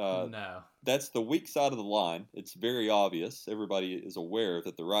was no. That's the weak side of the line. It's very obvious. Everybody is aware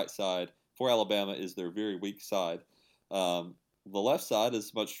that the right side for Alabama is their very weak side. The left side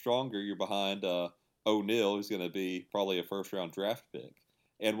is much stronger. You're behind O'Neal, who's going to be probably a first-round draft pick.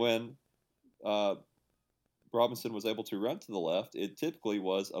 And when Robinson was able to run to the left, it typically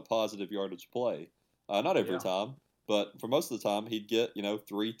was a positive yardage play. Not every time, but for most of the time, he'd get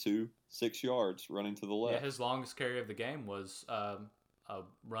 3 to 6 yards running to the left. Yeah, his longest carry of the game was a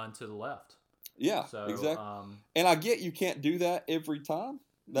run to the left. Yeah, so, exactly. And I get you can't do that every time.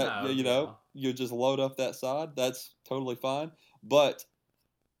 You just load up that side. That's totally fine. But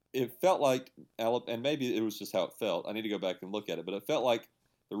it felt like, and maybe it was just how it felt. I need to go back and look at it. But it felt like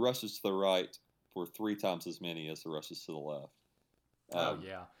the rushes to the right were 3 times as many as the rushes to the left.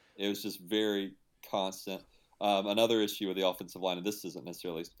 It was just very constant. Another issue with the offensive line, and this isn't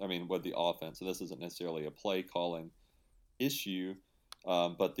necessarily, with the offense, and this isn't necessarily a play calling issue,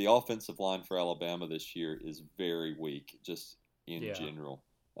 but the offensive line for Alabama this year is very weak, just in general.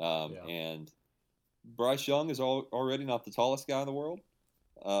 And Bryce Young is already not the tallest guy in the world.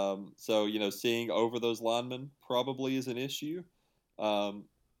 So, seeing over those linemen probably is an issue. And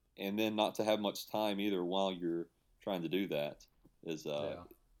then not to have much time either while you're trying to do that is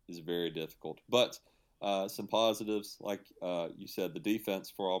very difficult. But some positives, like you said, the defense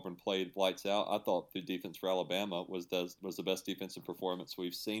for Auburn played lights out. I thought the defense for Alabama was the best defensive performance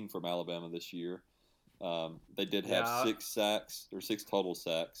we've seen from Alabama this year. They did have 6 total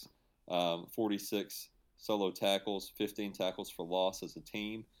sacks, 46 solo tackles, 15 tackles for loss as a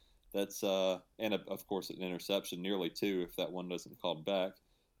team. That's of course an interception, nearly 2 if that one doesn't called back.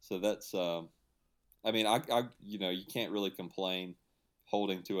 So that's I mean, you can't really complain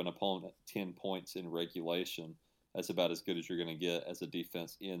holding to an opponent 10 points in regulation. That's about as good as you're going to get as a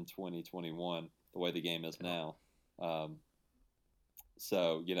defense in 2021, the way the game is now.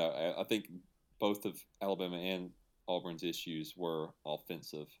 So, I think both of Alabama and Auburn's issues were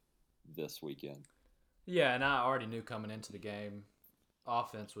offensive this weekend. Yeah, and I already knew coming into the game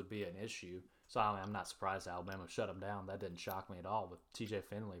offense would be an issue. So I'm not surprised Alabama shut them down. That didn't shock me at all with TJ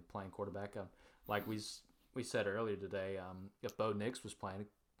Finley playing quarterback. Like we said earlier today, if Bo Nix was playing,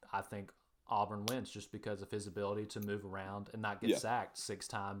 I think Auburn wins just because of his ability to move around and not get sacked 6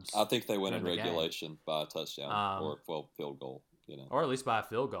 times. I think they win in regulation by a touchdown or field goal. Or at least by a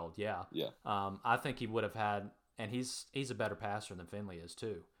field goal. Yeah. Yeah. I think he would have had, and he's a better passer than Finley is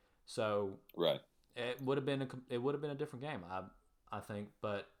too. So right. It would have been a different game. I think,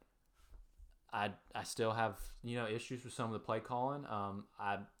 but I still have issues with some of the play calling.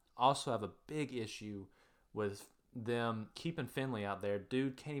 I also have a big issue with them keeping Finley out there.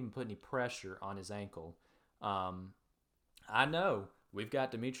 Dude can't even put any pressure on his ankle. I know we've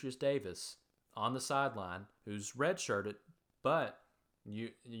got Demetrius Davis on the sideline who's redshirted, but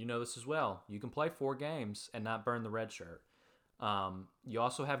you know this as well. You can play 4 games and not burn the red shirt. You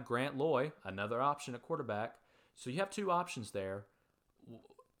also have Grant Loy, another option at quarterback. So you have 2 options there.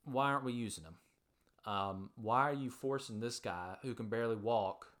 Why aren't we using them? Why are you forcing this guy who can barely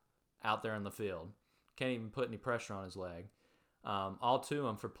walk out there in the field? Can't even put any pressure on his leg. All to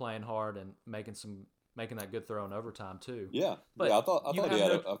him for playing hard and making that good throw in overtime too. Yeah, but I thought he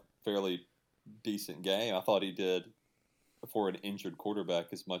had a fairly decent game. I thought he did for an injured quarterback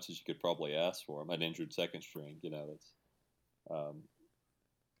as much as you could probably ask for him. An injured second string, that's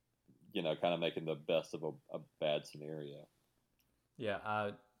kind of making the best of a bad scenario. Yeah,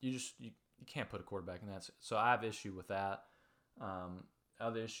 you can't put a quarterback in that. So I have issue with that.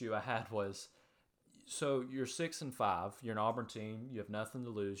 Other issue I had was, so you're 6-5. You're an Auburn team. You have nothing to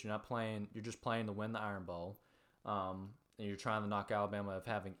lose. You're not playing. You're just playing to win the Iron Bowl. And you're trying to knock Alabama of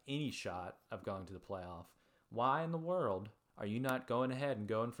having any shot of going to the playoff. Why in the world are you not going ahead and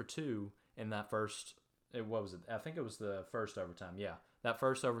going for 2 in that first? What was it? I think it was the first overtime. Yeah, that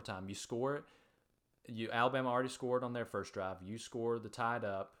first overtime. You score it. Alabama already scored on their first drive. You score to try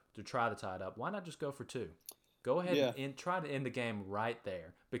the tie it up. Why not just go for 2? Go ahead and try to end the game right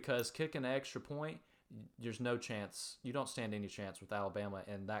there, because kicking an extra point, there's no chance. You don't stand any chance with Alabama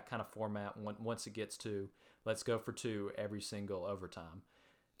in that kind of format. Once it gets to, let's go for 2 every single overtime.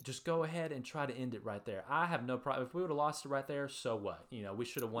 Just go ahead and try to end it right there. I have no problem. If we would have lost it right there, so what? We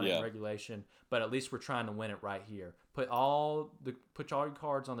should have won it in regulation, but at least we're trying to win it right here. Put all your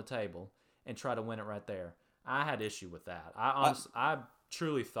cards on the table and try to win it right there. I had issue with that. I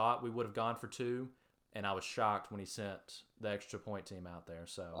truly thought we would have gone for 2, and I was shocked when he sent the extra point team out there.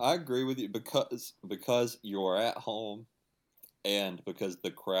 So I agree with you because you're at home and because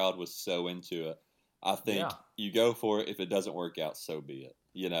the crowd was so into it. I think you go for it. If it doesn't work out, so be it.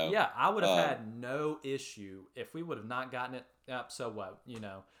 Yeah, I would have had no issue if we would have not gotten it up. So what?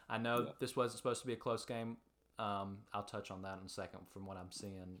 I know this wasn't supposed to be a close game. I'll touch on that in a second. From what I'm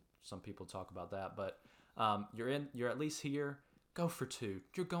seeing, some people talk about that, but you're at least here. Go for 2.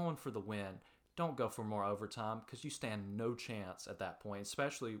 You're going for the win. Don't go for more overtime, because you stand no chance at that point,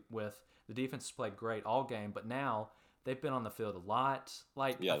 especially with the defense has played great all game, but now they've been on the field a lot.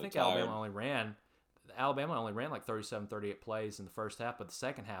 I think Alabama only ran like 37, 38 plays in the first half, but the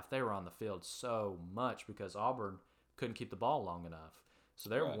second half they were on the field so much because Auburn couldn't keep the ball long enough. So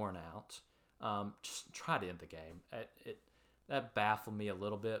they're worn out. Just try to end the game. That baffled me a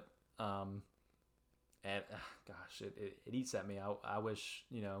little bit. And gosh, it eats at me. I wish,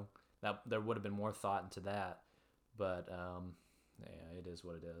 that there would have been more thought into that. But it is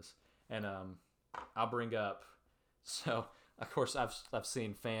what it is. And I'll bring up, so of course I've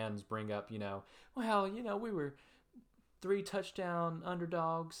seen fans bring up, we were 3 touchdown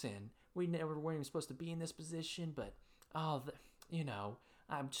underdogs and we weren't even supposed to be in this position, but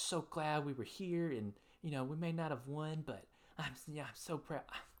I'm just so glad we were here, and we may not have won, but I'm so proud.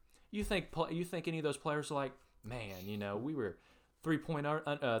 You think any of those players are like, man, we were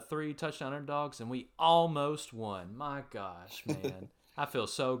 3 touchdown underdogs and we almost won. My gosh, man. I feel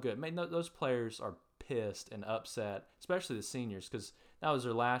so good. Man, those players are pissed and upset, especially the seniors, because that was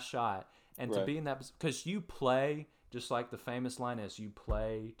their last shot. And to be in that, because you play, just like the famous line is, you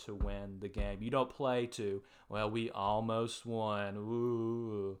play to win the game. You don't play to, we almost won.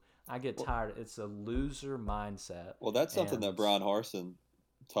 Ooh. I get tired. It's a loser mindset. Well, that's something that Brian Harsin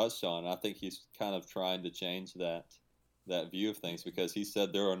touched on. I think he's kind of trying to change that view of things, because he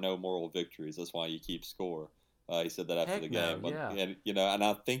said there are no moral victories. That's why you keep score. He said that after Heck the no, game. yeah. And, and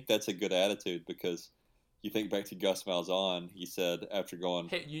I think that's a good attitude because you think back to Gus Malzahn. He said after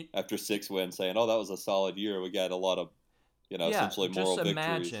 6 wins, saying, "Oh, that was a solid year. We got a lot of, essentially moral just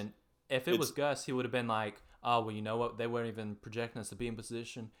victories." imagine if it was Gus, he would have been like, "Oh, well, you know what? They weren't even projecting us to be in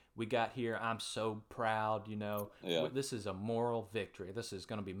position. We got here. I'm so proud. This is a moral victory. This is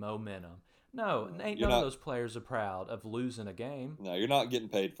going to be momentum." No, none of those players are proud of losing a game. No, you're not getting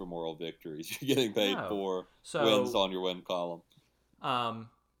paid for moral victories. You're getting paid for wins on your win column.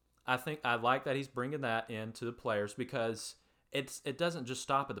 I think I like that he's bringing that into the players because it doesn't just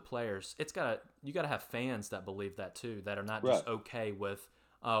stop at the players. You got to have fans that believe that too, that are not just okay with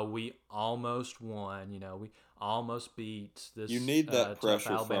we almost won, we almost beat this. You need that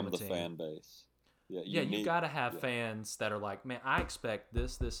pressure Alabama from the team. fan base. You got to have fans that are like, man, I expect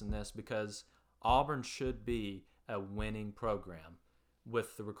this, and this because Auburn should be a winning program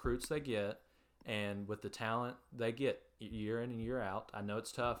with the recruits they get and with the talent they get year in and year out. I know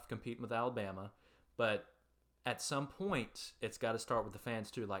it's tough competing with Alabama, but at some point, it's got to start with the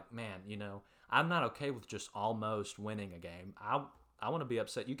fans too. Like, man, I'm not okay with just almost winning a game. I want to be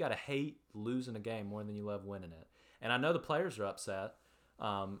upset. You got to hate losing a game more than you love winning it. And I know the players are upset.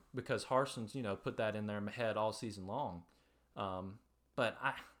 Because Harsin's, put that in their head all season long. But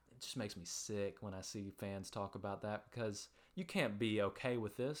it just makes me sick when I see fans talk about that because you can't be okay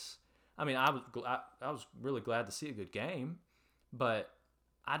with this. I mean, I was really glad to see a good game, but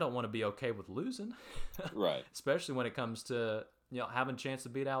I don't want to be okay with losing. Right. Especially when it comes to, having a chance to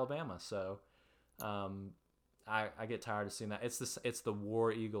beat Alabama. So, I get tired of seeing that. It's the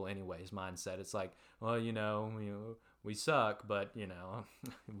War Eagle anyways mindset. It's like, well, we suck, but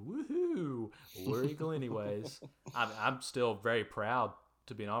woohoo, War Eagle anyways. I'm still very proud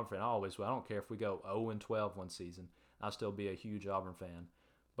to be an Auburn fan always. But I don't care if we go 0-12 one season. I'll still be a huge Auburn fan.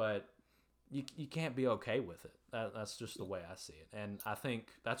 But you can't be okay with it. That's just the way I see it. And I think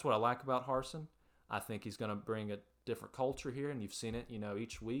that's what I like about Harsin. I think he's going to bring a different culture here, and you've seen it.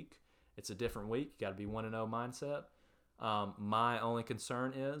 Each week it's a different week. You got to be 1-0 mindset. My only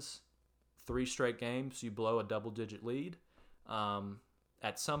concern is 3 straight games, you blow a double-digit lead.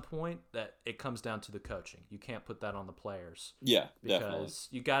 At some point, that it comes down to the coaching. You can't put that on the players. Yeah, because definitely.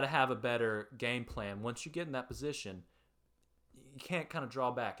 You got to have a better game plan. Once you get in that position, you can't kind of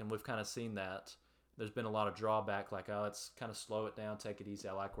draw back, and we've kind of seen that. There's been a lot of drawback, like, let's kind of slow it down, take it easy.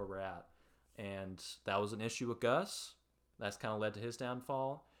 I like where we're at. And that was an issue with Gus. That's kind of led to his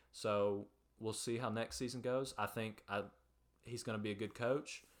downfall. So we'll see how next season goes. I think he's going to be a good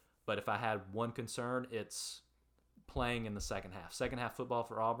coach. But if I had one concern, it's playing in the second half. Second half football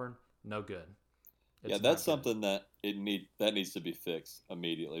for Auburn, no good. That's something that needs to be fixed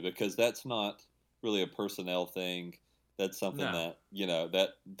immediately because that's not really a personnel thing. That's something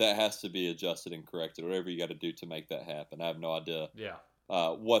that has to be adjusted and corrected. Whatever you got to do to make that happen. I have no idea.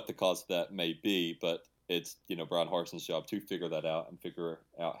 What the cause of that may be, but it's Brian Harsin's job to figure that out and figure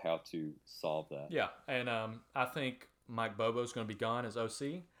out how to solve that. Yeah, and I think Mike Bobo's going to be gone as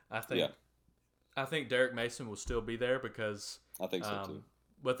OC. I think Derek Mason will still be there because I think so too.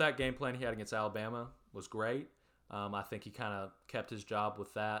 With that game plan he had against Alabama was great. I think he kind of kept his job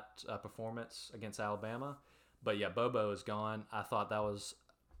with that performance against Alabama. But yeah, Bobo is gone. I thought that was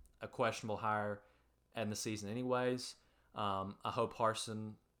a questionable hire in the season anyways. I hope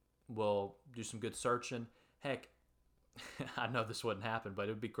Harsin will do some good searching. Heck, I know this wouldn't happen, but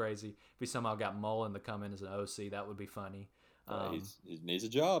it would be crazy if we somehow got Mullen to come in as an OC. That would be funny. He needs a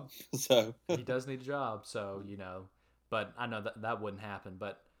job, so he does need a job. So but I know that wouldn't happen.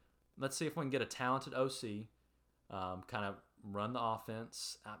 But let's see if we can get a talented OC, kind of run the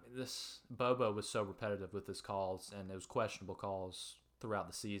offense. I mean, this Bobo was so repetitive with his calls, and it was questionable calls throughout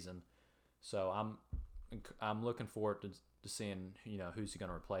the season. So I'm looking forward to seeing who's he going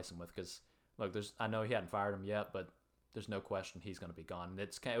to replace him with because look, I know he hadn't fired him yet, but there's no question he's going to be gone.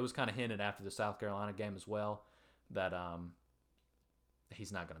 It was kind of hinted after the South Carolina game as well that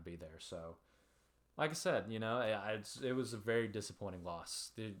he's not going to be there. So, like I said, it was a very disappointing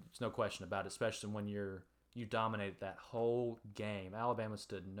loss. There's no question about it, especially when you dominated that whole game. Alabama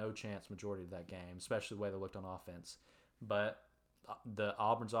stood no chance majority of that game, especially the way they looked on offense. But the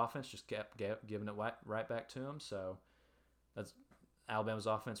Auburn's offense just kept giving it right back to them. So Alabama's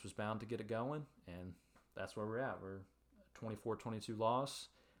offense was bound to get it going, and that's where we're at. We're 24-22 loss.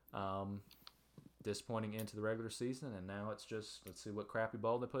 Disappointing into the regular season, and now it's just let's see what crappy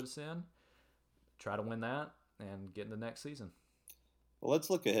bowl they put us in, try to win that, and get into next season. Well,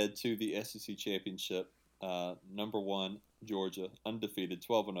 let's look ahead to the SEC Championship. #1 Georgia, undefeated,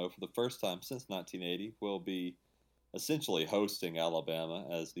 12-0 for the first time since 1980, will be essentially hosting Alabama,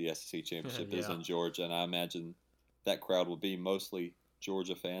 as the SEC championship is Yeah. in Georgia, and I imagine that crowd will be mostly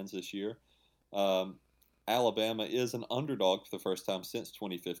Georgia fans this year. Alabama is an underdog for the first time since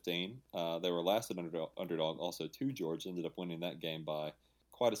 2015. They were last an underdog also to Georgia, ended up winning that game by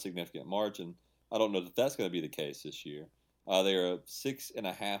quite a significant margin. I don't know that that's going to be the case this year. They're a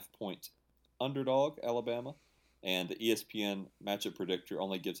 6.5-point underdog, Alabama, and the ESPN matchup predictor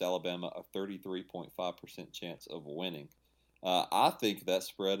only gives Alabama a 33.5% chance of winning. I think that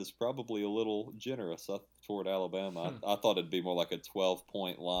spread is probably a little generous toward Alabama. I thought it'd be more like a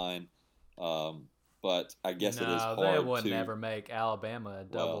 12-point line, but I guess it is hard they would to. never make Alabama a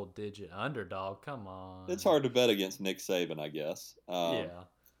double-digit underdog. Come on. It's hard to bet against Nick Saban, I guess. Yeah.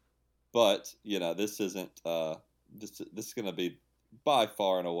 But this isn't. This is going to be by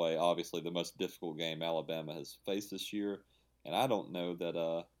far and away, obviously, the most difficult game Alabama has faced this year, and I don't know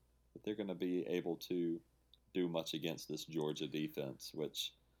that they're going to be able to do much against this Georgia defense,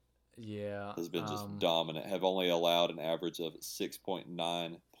 which has been just dominant. Have only allowed an average of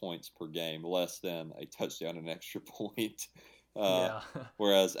 6.9 points per game, less than a touchdown and extra point.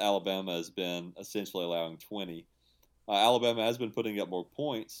 Whereas Alabama has been essentially allowing 20. Alabama has been putting up more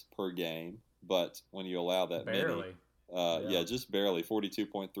points per game, but when you allow that barely. many, just barely,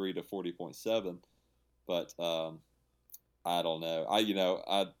 42.3 to 40.7. But I don't know.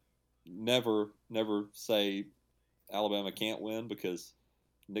 I never say Alabama can't win, because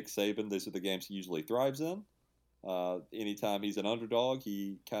Nick Saban, these are the games he usually thrives in. Anytime he's an underdog,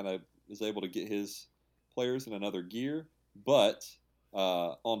 he kind of is able to get his players in another gear. But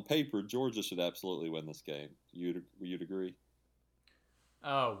on paper, Georgia should absolutely win this game. You'd agree?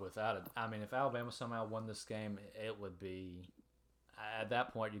 Oh, without it. I mean, if Alabama somehow won this game, it would be. At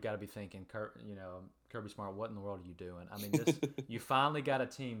that point, you got to be thinking, Kirby Smart, what in the world are you doing? I mean, you finally got a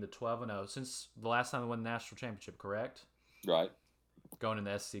team, the 12-0, since the last time they won the national championship, correct? Right. Going in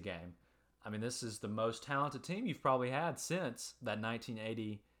the SEC game. I mean, this is the most talented team you've probably had since that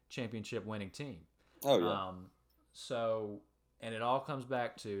 1980 championship winning team. Oh, yeah. And it all comes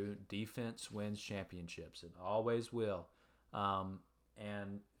back to defense wins championships. It always will.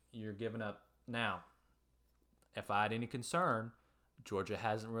 And you're giving up. Now, if I had any concern, Georgia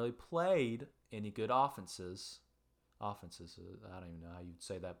hasn't really played any good offenses. I don't even know how you'd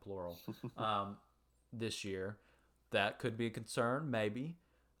say that plural. This year. That could be a concern, maybe.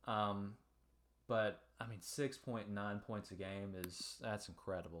 But, I mean, 6.9 points a game that's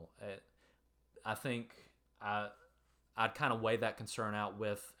incredible. I think I'd kind of weigh that concern out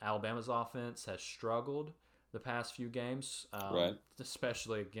with Alabama's offense has struggled the past few games, right.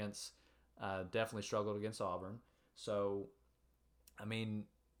 Especially definitely struggled against Auburn. So, I mean,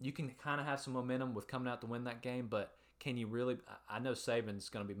 you can kind of have some momentum with coming out to win that game, but can you really? I know Saban's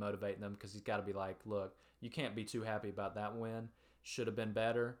going to be motivating them, because he's got to be like, look, you can't be too happy about that win. Should have been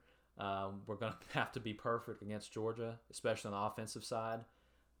better. We're going to have to be perfect against Georgia, especially on the offensive side.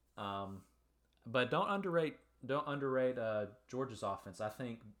 But don't underrate Georgia's offense. I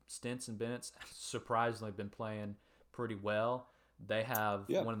think Stinson Bennett's surprisingly been playing pretty well. They have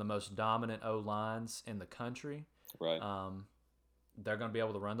one of the most dominant O-lines in the country. Right. They're going to be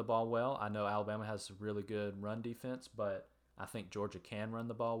able to run the ball well. I know Alabama has a really good run defense, but I think Georgia can run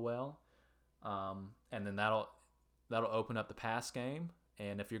the ball well. And then that'll open up the pass game.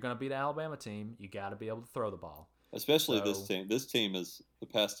 And if you're going to beat an Alabama team, you got to be able to throw the ball. Especially this team. This team the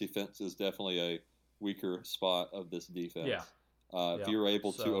pass defense is definitely a weaker spot of this defense. Yeah. If you're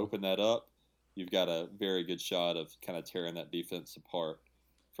able to open that up, you've got a very good shot of kind of tearing that defense apart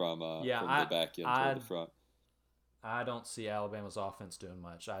from the back end toward the front. I don't see Alabama's offense doing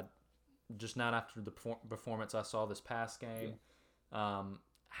much. Just not after the performance I saw this past game. Yeah.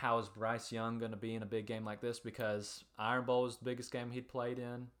 How is Bryce Young going to be in a big game like this? Because Iron Bowl was the biggest game he'd played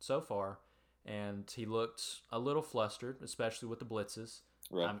in so far, and he looked a little flustered, especially with the blitzes.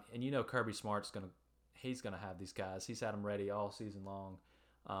 Right. And Kirby Smart's he's gonna have these guys. He's had them ready all season long,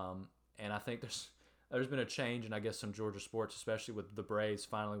 and I think there's been a change in, I guess, some Georgia sports, especially with the Braves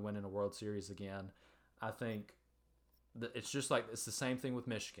finally winning a World Series again. I think it's just like it's the same thing with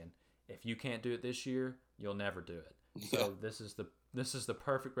Michigan. If you can't do it this year, you'll never do it. So this is the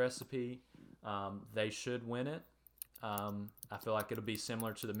perfect recipe. They should win it. I feel like it'll be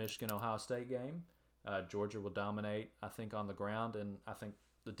similar to the Michigan-Ohio State game. Georgia will dominate, I think, on the ground, and I think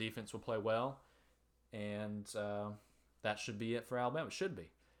the defense will play well. And that should be it for Alabama. It should be.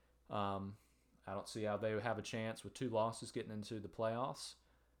 I don't see how they would have a chance with 2 losses getting into the playoffs.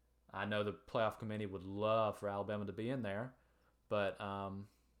 I know the playoff committee would love for Alabama to be in there, but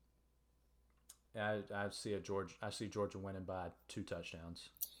I see Georgia winning by 2 touchdowns.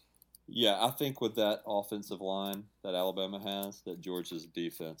 Yeah, I think with that offensive line that Alabama has, that Georgia's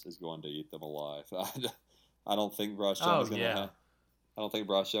defense is going to eat them alive. I don't think Bryce Young Oh is going to yeah, have. I don't think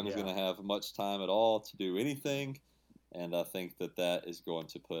Bryce Young is yeah. going to have much time at all to do anything, and I think that is going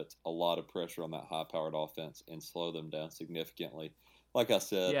to put a lot of pressure on that high-powered offense and slow them down significantly. Like I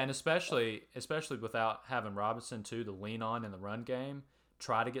said, Yeah, and especially without having Robinson too to lean on in the run game,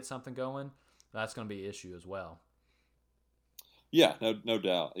 try to get something going. That's going to be an issue as well. yeah, no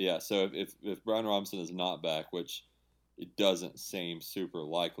doubt, yeah. So if Brian Robinson is not back, which it doesn't seem super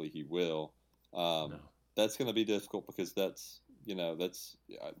likely he will, No. that's going to be difficult because that's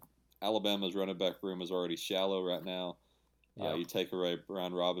Alabama's running back room is already shallow right now. Yep. You take away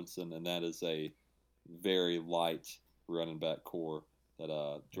Brian Robinson, and that is a very light running back core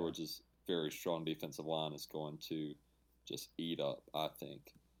that Georgia's very strong defensive line is going to just eat up, I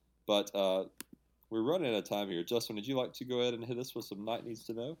think. But we're running out of time here. Justin, would you like to go ahead and hit us with some Night Needs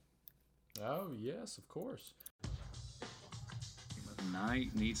to Know? Oh yes, of course.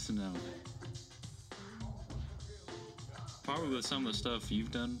 Knight needs to know. Probably with some of the stuff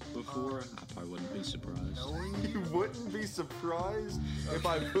you've done before, I probably wouldn't be surprised. You wouldn't be surprised if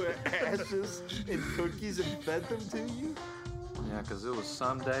I put ashes in cookies and fed them to you? Yeah, because it was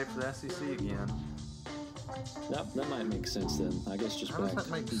someday for the SEC again. That might make sense then. I guess just How back does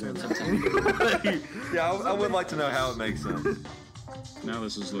that make during sense? some time. Yeah, I would like to know how it makes sense. Now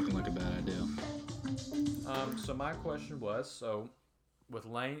this is looking like a bad idea. So my question was, with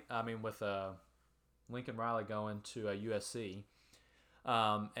Lincoln Riley going to USC,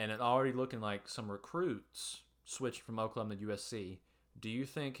 and it already looking like some recruits switched from Oklahoma to USC. Do you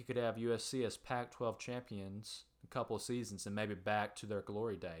think he could have USC as Pac-12 champions a couple of seasons and maybe back to their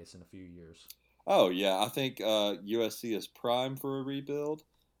glory days in a few years? Oh, yeah. I think USC is prime for a rebuild.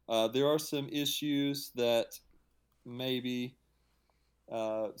 There are some issues that maybe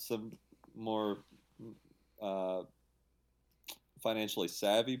some more financially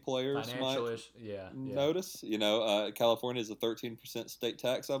savvy players might notice. California is a 13% state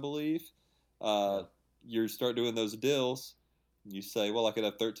tax, I believe. You start doing those deals, you say, well, I could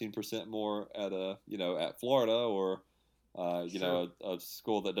have 13% more at Florida or a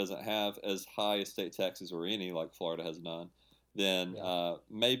school that doesn't have as high estate taxes or any like Florida has none. Then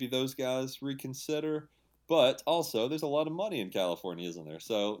maybe those guys reconsider. But also, there's a lot of money in California, isn't there?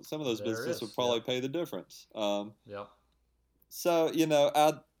 So some of those businesses would probably pay the difference. So,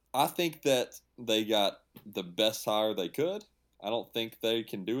 I think that they got the best hire they could. I don't think they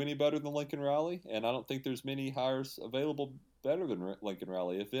can do any better than Lincoln Riley, and I don't think there's many hires available better than Lincoln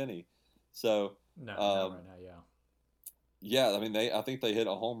Riley, if any. So, not right now, yeah. I mean, I think they hit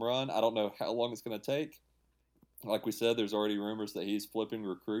a home run. I don't know how long it's going to take. Like we said, there's already rumors that he's flipping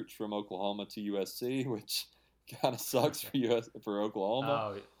recruits from Oklahoma to USC, which kind of sucks for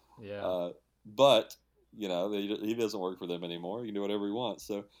Oklahoma. Oh, yeah. But he doesn't work for them anymore. He can do whatever he wants.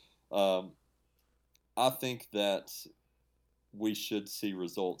 So, I think that we should see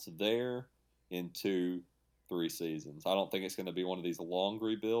results there in 2-3 seasons. I don't think it's going to be one of these long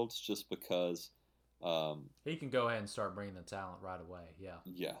rebuilds, just because he can go ahead and start bringing the talent right away. Yeah.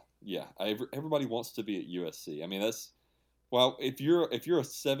 Everybody wants to be at USC. I mean, if you're a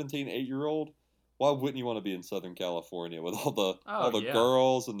 17, 8-year-old, why wouldn't you want to be in Southern California with all the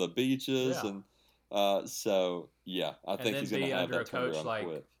girls and the beaches and so yeah, I think he's going to have that turned around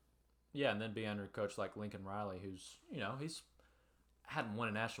quick. Yeah, and then be under a coach like Lincoln Riley, who's he's hadn't won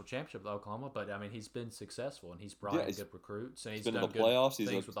a national championship with Oklahoma, but I mean he's been successful and he's brought in good recruits and he's been done in the playoffs. Good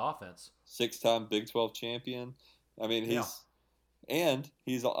things with offense. 6-time Big 12 champion. I mean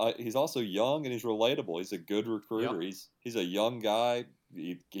he's also young and he's relatable. He's a good recruiter. Yep. He's a young guy.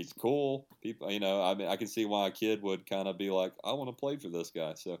 He's cool. People, I mean, I can see why a kid would kind of be like, I want to play for this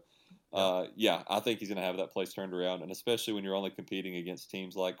guy. So. I think he's going to have that place turned around, and especially when you're only competing against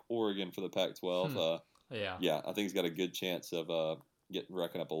teams like Oregon for the Pac-12. I think he's got a good chance of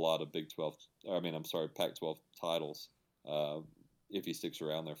racking up a lot of Pac-12 titles if he sticks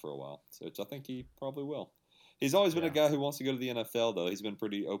around there for a while. So I think he probably will. He's always been a guy who wants to go to the NFL, though. He's been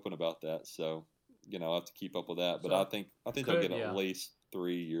pretty open about that. So I'll have to keep up with that. But I think they'll get at least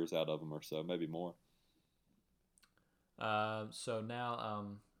 3 years out of him or so, maybe more. So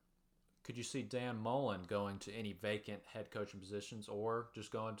now. Could you see Dan Mullen going to any vacant head coaching positions or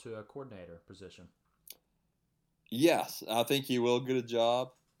just going to a coordinator position? Yes, I think he will get a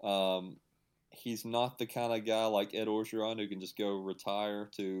job. He's not the kind of guy like Ed Orgeron who can just go retire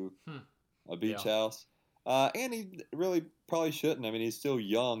to a beach house. And he really probably shouldn't. I mean, he's still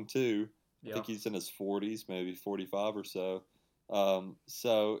young, too. I think he's in his 40s, maybe 45 or so.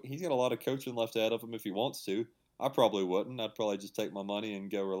 So he's got a lot of coaching left out of him if he wants to. I probably wouldn't. I'd probably just take my money and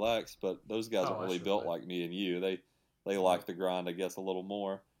go relax. But those guys aren't really built like me and you. They like the grind, I guess, a little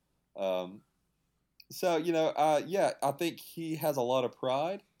more. So, I think he has a lot of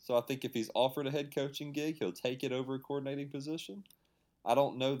pride. So I think if he's offered a head coaching gig, he'll take it over a coordinating position. I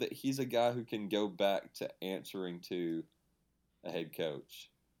don't know that he's a guy who can go back to answering to a head coach.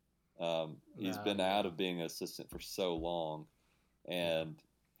 He's been out of being an assistant for so long, and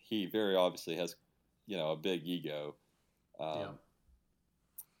he very obviously has, a big ego. I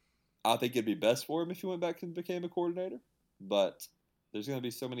think it'd be best for him if he went back and became a coordinator, but there's going to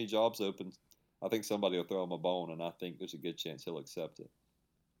be so many jobs open. I think somebody will throw him a bone, and I think there's a good chance he'll accept it.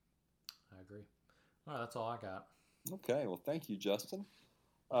 I agree. All right, that's all I got. Okay, well, thank you, Justin.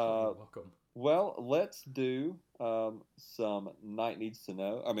 You're welcome. Well, let's do some Night Needs to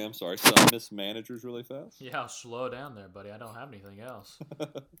Know. some mismanagers really fast. Yeah, slow down there, buddy. I don't have anything else.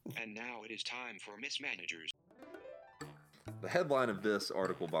 And now it is time for mismanagers. The headline of this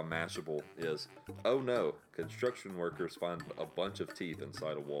article by Mashable is, "Oh no, construction workers find a bunch of teeth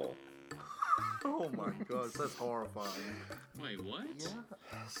inside a wall." Oh my gosh, that's horrifying. Wait, what? Yeah.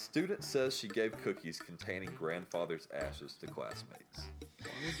 Student says she gave cookies containing grandfather's ashes to classmates. Why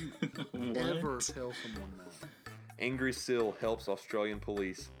would you ever tell someone that? Angry Seal helps Australian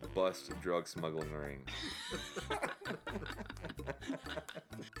police bust drug smuggling ring.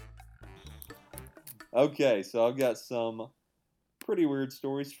 Okay, so I've got some pretty weird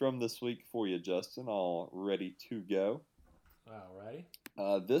stories from this week for you, Justin, all ready to go. Alrighty.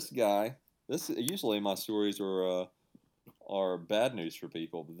 Usually my stories are bad news for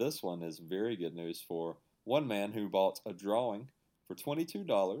people, but this one is very good news for one man who bought a drawing for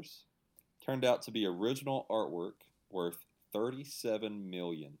 $22, turned out to be original artwork worth $37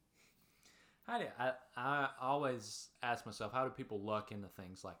 million. I always ask myself, how do people luck into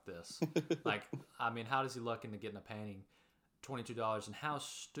things like this? How does he luck into getting a painting $22, and how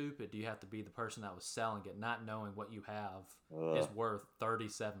stupid do you have to be, the person that was selling it, not knowing what you have is worth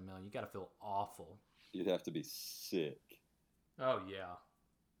 $37 million? You got to feel awful. You'd have to be sick. Oh yeah.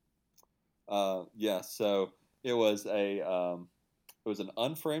 So it was an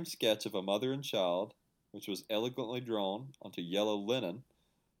unframed sketch of a mother and child, which was elegantly drawn onto yellow linen.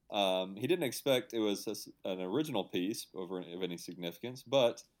 He didn't expect it was an original piece of any significance,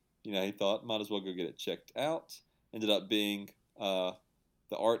 but he thought might as well go get it checked out. Ended up being the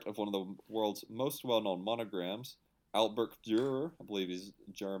art of one of the world's most well-known monograms, Albert Dürer. I believe he's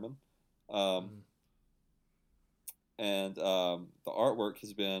German. And the artwork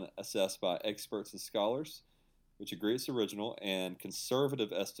has been assessed by experts and scholars, which agree it's original, and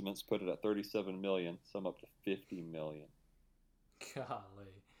conservative estimates put it at $37 million, some up to $50 million.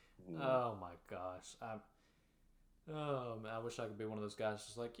 Golly. Oh my gosh. I wish I could be one of those guys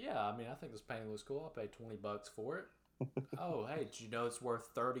just like, I think this painting looks cool. I'll pay $20 for it. Oh, hey, did you know it's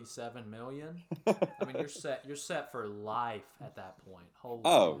worth $37 million? You're set for life at that point. Holy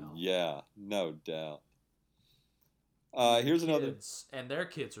cow. Yeah, no doubt. Here's another. And their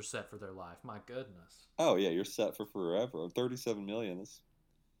kids are set for their life. My goodness. Oh yeah, you're set for forever. $37 million is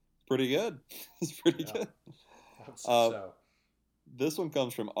pretty good. It's pretty good. So. This one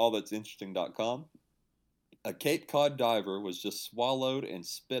comes from allthat'sinteresting.com. A Cape Cod diver was just swallowed and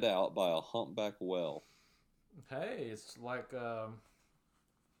spit out by a humpback whale. Hey, it's like Jonah.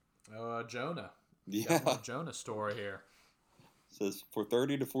 Yeah. Got a Jonah story here. It says, for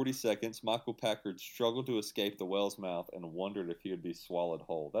 30 to 40 seconds, Michael Packard struggled to escape the whale's mouth and wondered if he would be swallowed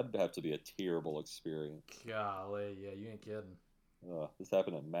whole. That'd have to be a terrible experience. Golly, yeah, you ain't kidding. This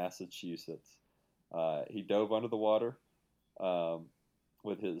happened in Massachusetts. He dove under the water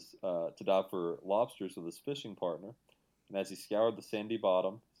with his to dive for lobsters with his fishing partner, and as he scoured the sandy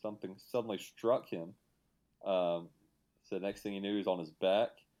bottom, something suddenly struck him. So next thing he knew, he was on his back,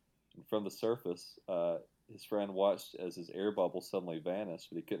 and from the surface, his friend watched as his air bubble suddenly vanished,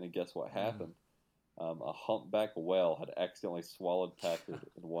 but he couldn't have guessed what happened. A humpback whale had accidentally swallowed Packard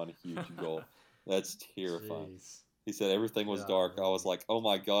in one huge gulp. That's terrifying. Jeez. He said everything was dark. I was like, oh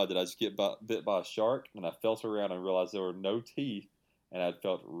my God, did I just get bit by a shark? And I felt around and realized there were no teeth, and I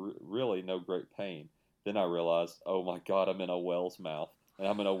felt really no great pain. Then I realized, oh my God, I'm in a whale's mouth. And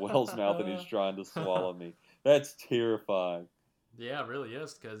I'm in a whale's mouth and he's trying to swallow me. That's terrifying. Yeah, it really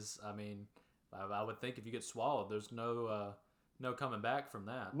is, because, I would think if you get swallowed, there's no coming back from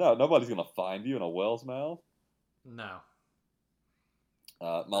that. No, nobody's going to find you in a whale's mouth. No.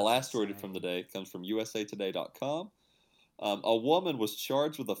 My last story from the day comes from usatoday.com. A woman was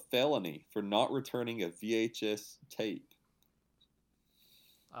charged with a felony for not returning a VHS tape.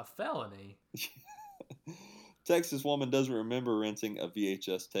 A felony? Texas woman doesn't remember renting a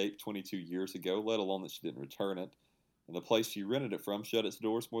VHS tape 22 years ago, let alone that she didn't return it. And the place she rented it from shut its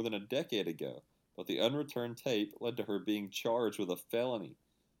doors more than a decade ago. But the unreturned tape led to her being charged with a felony.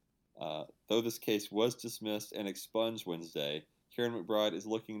 Though this case was dismissed and expunged Wednesday, Karen McBride is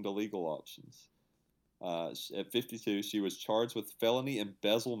looking into legal options. At 52, she was charged with felony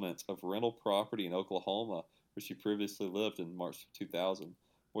embezzlement of rental property in Oklahoma, where she previously lived in March of 2000,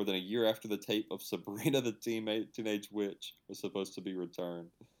 more than a year after the tape of Sabrina the Teenage Witch was supposed to be returned.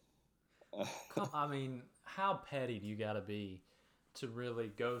 I mean, how petty do you got to be to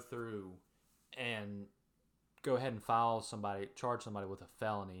really go through and go ahead and charge somebody with a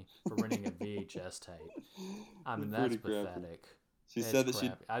felony for renting a VHS tape? I mean, that's pathetic. She said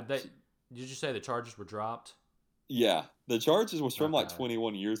that did you say the charges were dropped? Yeah, the charges was from like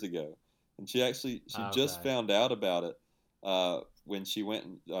 21 years ago, and she just found out about it when she went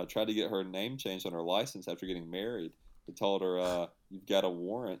and tried to get her name changed on her license after getting married. They told her, "You've got a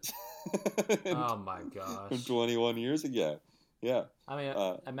warrant." Oh my gosh! From 21 years ago. Yeah. I mean,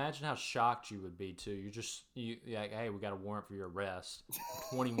 imagine how shocked you would be too. You're like, hey, we got a warrant for your arrest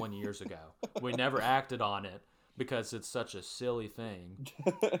 21 years ago. We never acted on it because it's such a silly thing,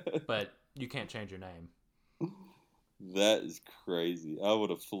 but you can't change your name. That is crazy. I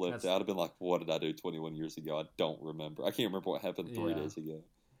would have flipped out. I'd have been like, what did I do 21 years ago? I don't remember. I can't remember what happened 3 days ago.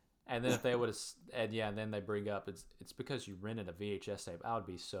 And then if they would have, and then they bring up, it's because you rented a VHS tape. I would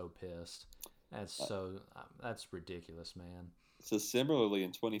be so pissed. That's ridiculous, man. So similarly,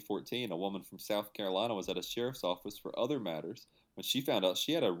 in 2014, a woman from South Carolina was at a sheriff's office for other matters when she found out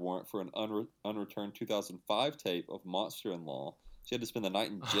she had a warrant for an unreturned 2005 tape of Monster-in-Law. She had to spend the night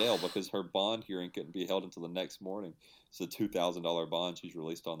in jail because her bond hearing couldn't be held until the next morning. It's a $2,000 bond. She's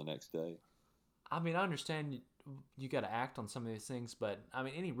released on the next day. I mean, I understand you got to act on some of these things, but I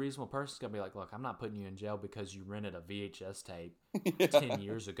mean, any reasonable person's gonna be like, look, I'm not putting you in jail because you rented a VHS tape 10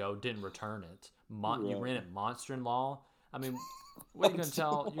 years ago, didn't return it. You rented Monster-in-Law. I mean, what are you gonna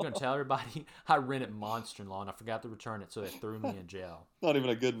tell? You're gonna tell everybody I rented Monster-in-Law and I forgot to return it, so they threw me in jail. Not even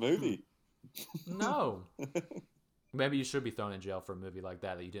a good movie. No. Maybe you should be thrown in jail for a movie like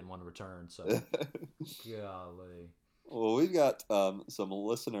that you didn't want to return. So, golly. Well, we've got some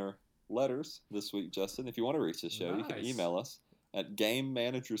listener letters this week, Justin. If you want to reach the show, you can email us at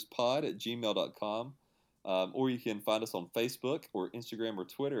gamemanagerspod@gmail.com, or you can find us on Facebook or Instagram or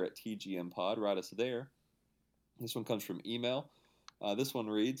Twitter at TGMPod. Write us there. This one comes from email. This one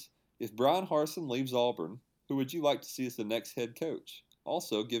reads, if Brian Harsin leaves Auburn, who would you like to see as the next head coach?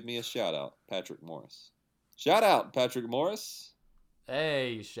 Also, give me a shout-out, Patrick Morris. Shout out, Patrick Morris.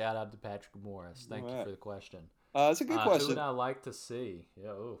 Hey, shout out to Patrick Morris. Thank you for the question. It's a good question. Who would I like to see?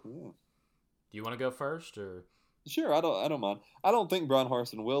 Do you want to go first, or? Sure, I don't mind. I don't think Brian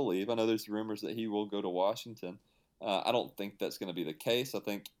Harsin will leave. I know there's rumors that he will go to Washington. I don't think that's going to be the case. I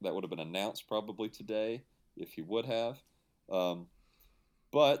think that would have been announced probably today if he would have.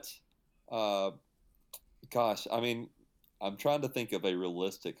 Gosh, I mean, I'm trying to think of a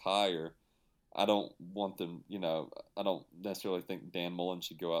realistic hire. I don't want them, I don't necessarily think Dan Mullen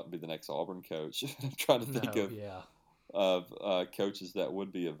should go out and be the next Auburn coach. I'm trying to think of coaches that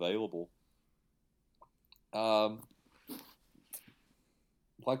would be available. Like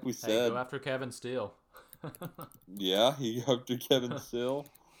we said, go after Kevin Steele. Yeah, he go after Kevin Steele.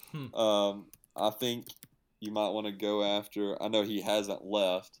 I think you might want to go after. I know he hasn't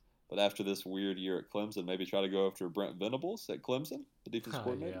left, but after this weird year at Clemson, maybe try to go after Brent Venables at Clemson, the defense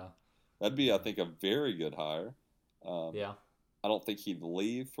coordinator. Yeah. That'd be, I think, a very good hire. Yeah. I don't think he'd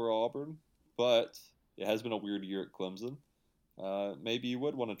leave for Auburn, but it has been a weird year at Clemson. Maybe you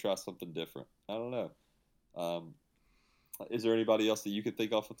would want to try something different. I don't know. Is there anybody else that you could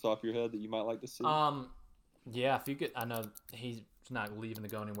think off the top of your head that you might like to see? Yeah, if you could. I know he's not leaving to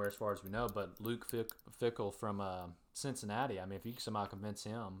go anywhere as far as we know, but Luke Fickell from Cincinnati. I mean, if you could somehow convince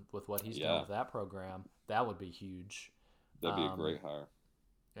him with what he's doing with that program, that would be huge. That'd be a great hire.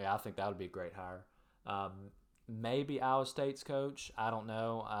 Yeah, I think that would be a great hire. Maybe Iowa State's coach. I don't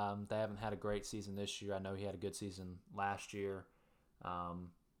know. They haven't had a great season this year. I know he had a good season last year. And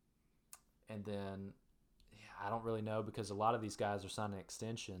then I don't really know because a lot of these guys are signing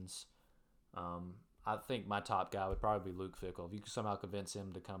extensions. I think my top guy would probably be Luke Fickell. If you could somehow convince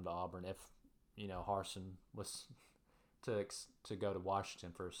him to come to Auburn, if Harsin was to go to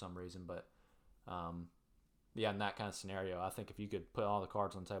Washington for some reason, but in that kind of scenario, I think if you could put all the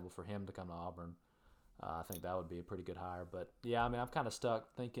cards on the table for him to come to Auburn, I think that would be a pretty good hire. But yeah, I mean, I'm kind of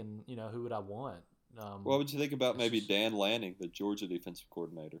stuck thinking, who would I want? What would you think about maybe Dan Lanning, the Georgia defensive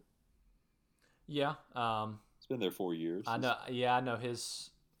coordinator? Yeah, he's been there 4 years. I know. Yeah, I know his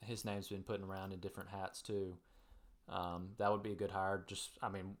name's been putting around in different hats too. That would be a good hire. Just, I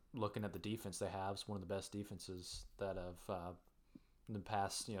mean, looking at the defense they have, it's one of the best defenses that have in the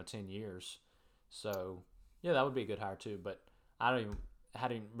past 10 years. So yeah, that would be a good hire too. But hadn't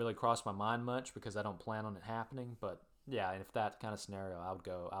really crossed my mind much because I don't plan on it happening. But yeah, and if that kind of scenario,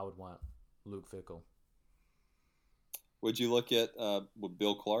 I would want Luke Fickell. Would you look at with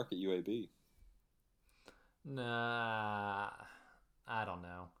Bill Clark at UAB? Nah, I don't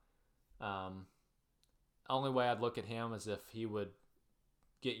know. Only way I'd look at him is if he would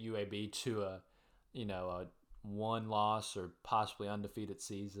get UAB to a 1-loss or possibly undefeated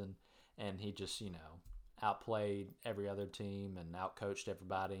season, and he just outplayed every other team and outcoached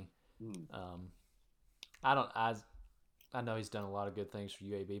everybody. I know he's done a lot of good things for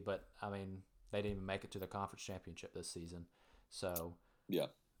UAB, but I mean they didn't even make it to the conference championship this season. So yeah,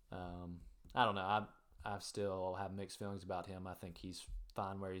 I don't know. I still have mixed feelings about him. I think he's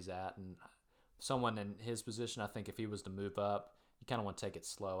fine where he's at, and someone in his position, I think if he was to move up, you kind of want to take it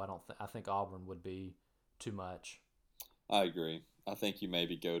slow. I think Auburn would be too much. I agree. I think you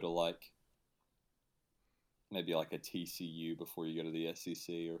maybe go to maybe a TCU before you go to the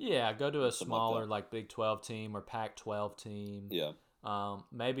SEC, or go to a smaller Big 12 team or Pac-12 team. Yeah.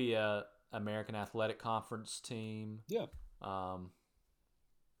 Maybe a American Athletic Conference team. Yeah.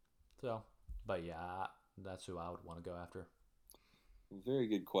 But yeah, that's who I would want to go after. Very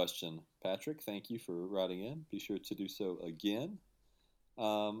good question, Patrick. Thank you for writing in. Be sure to do so again.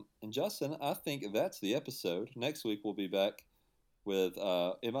 And Justin, I think that's the episode. Next week we'll be back with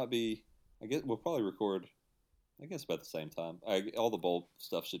it might be. I guess we'll probably record. I guess about the same time. All the bowl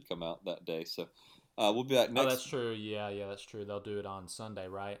stuff should come out that day, so we'll be back next. Oh, that's true. Yeah, that's true. They'll do it on Sunday,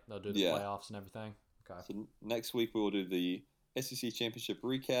 right? They'll do the playoffs and everything. Okay. So next week we will do the SEC Championship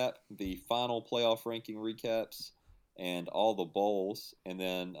recap, the final playoff ranking recaps, and all the bowls, and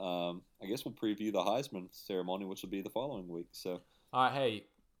then I guess we'll preview the Heisman ceremony, which will be the following week. So, all right, hey,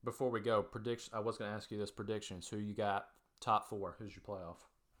 before we go, prediction. I was going to ask you this: predictions. Who you got top 4? Who's your playoff?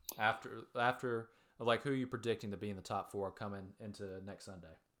 After who are you predicting to be in the top 4 coming into next Sunday?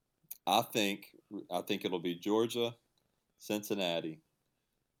 I think it'll be Georgia, Cincinnati,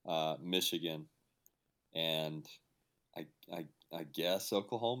 Michigan, and I guess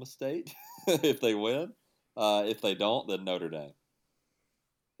Oklahoma State if they win. If they don't, then Notre Dame.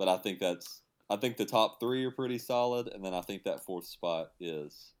 But I think the top 3 are pretty solid, and then I think that 4th spot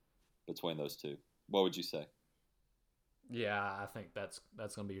is between those 2. What would you say? Yeah, I think that's going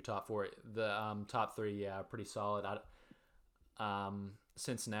to be your top 4. The top 3, yeah, pretty solid.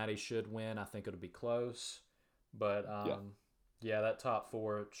 Cincinnati should win. I think it'll be close, but that top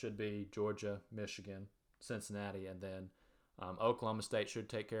 4 should be Georgia, Michigan, Cincinnati, and then Oklahoma State should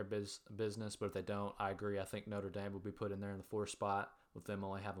take care of business, but if they don't, I agree. I think Notre Dame will be put in there in the 4th spot with them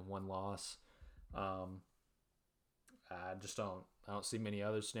only having 1 loss. I don't see many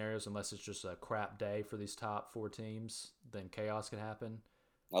other scenarios unless it's just a crap day for these top 4 teams. Then chaos could happen.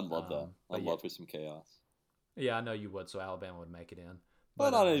 I'd love that. I'd love for some chaos. Yeah, I know you would. So Alabama would make it in.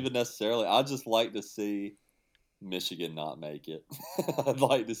 But not even necessarily. I'd just like to see Michigan not make it. I'd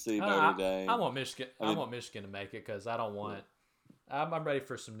like to see Notre Dame. I want Michigan. I want Michigan to make it because I don't want. I'm ready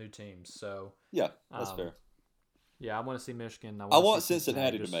for some new teams. So yeah, that's fair. Yeah, I want to see Michigan. I want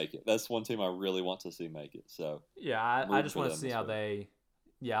Cincinnati to make it. That's one team I really want to see make it. So yeah, I just want to see how they.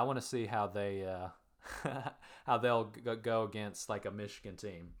 Yeah, I want to see how they how they'll go against like a Michigan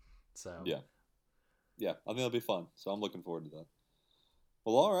team. So yeah, I think it'll be fun. So I'm looking forward to that.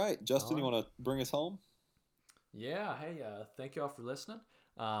 Well, all right, Justin, you want to bring us home? Yeah. Hey, thank you all for listening.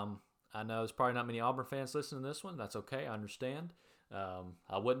 I know there's probably not many Auburn fans listening to this one. That's okay. I understand.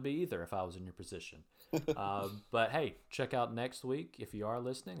 I wouldn't be either if I was in your position. But hey, check out next week if you are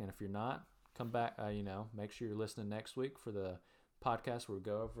listening, and if you're not, come back. Make sure you're listening next week for the podcast where we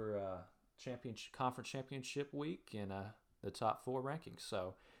go over conference championship week and the top 4 rankings.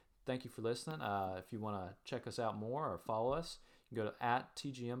 So thank you for listening. If you want to check us out more or follow us, you can go to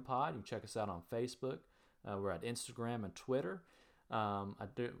 @TGM-Pod. You can check us out on Facebook. We're at Instagram and Twitter.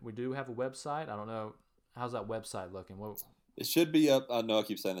 We do have a website. I don't know. How's that website looking? It should be up. I know I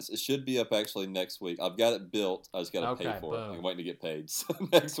keep saying this. It should be up actually next week. I've got it built. I just got to pay for it. I'm waiting to get paid. So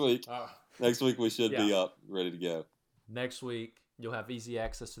next week we should be up, ready to go. Next week, you'll have easy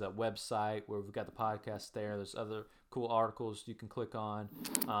access to that website where we've got the podcast there. There's other cool articles you can click on.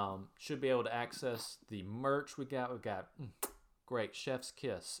 Should be able to access the merch we got. We've got great Chef's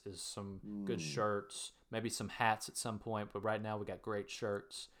Kiss is some good shirts, maybe some hats at some point, but right now we got great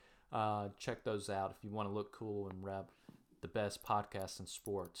shirts. Check those out if you want to look cool and rep the best podcast in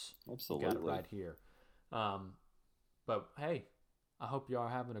sports. Absolutely. We got it right here. But hey, I hope y'all are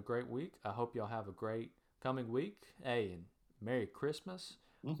having a great week. I hope y'all have a great coming week. Hey, and Merry Christmas.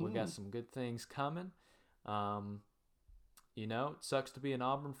 We got some good things coming. You know, it sucks to be an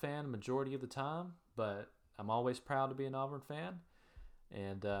Auburn fan majority of the time, but I'm always proud to be an Auburn fan.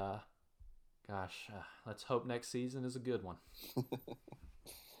 And, let's hope next season is a good one.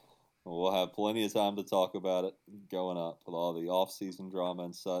 We'll have plenty of time to talk about it going up with all the off-season drama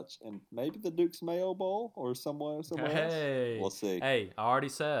and such, and maybe the Duke's Mayo Bowl or somewhere else. We'll see. Hey, I already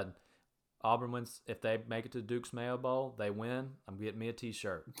said Auburn wins. If they make it to the Duke's Mayo Bowl, they win. I'm getting me a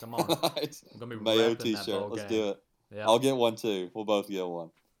T-shirt. Come on. Nice. I'm gonna be Mayo repping T-shirt. that bowl Let's game. do it. Yep. I'll get one too. We'll both get one.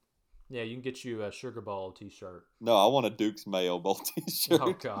 Yeah, you can get you a Sugar Bowl T-shirt. No, I want a Duke's Mayo Bowl T-shirt.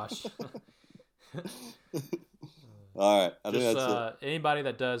 Oh gosh. All right. I think that's it. Anybody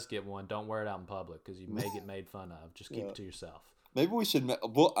that does get one, don't wear it out in public because you may get made fun of. Just keep it to yourself. Maybe we should.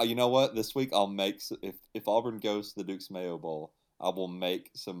 Well, you know what? This week I'll make if Auburn goes to the Duke's Mayo Bowl, I will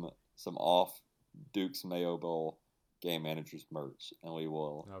make some off Duke's Mayo Bowl game managers merch, and we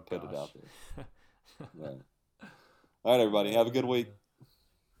will put it out there. Right. All right, everybody. Have a good week.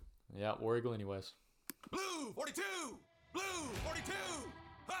 Yeah, War Eagle anyways. Blue 42! Blue 42!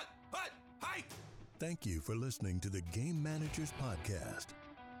 Hut! Hut! Hike! Thank you for listening to the Game Managers Podcast.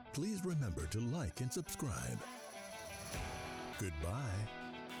 Please remember to like and subscribe. Goodbye,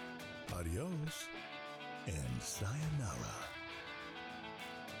 adios, and sayonara.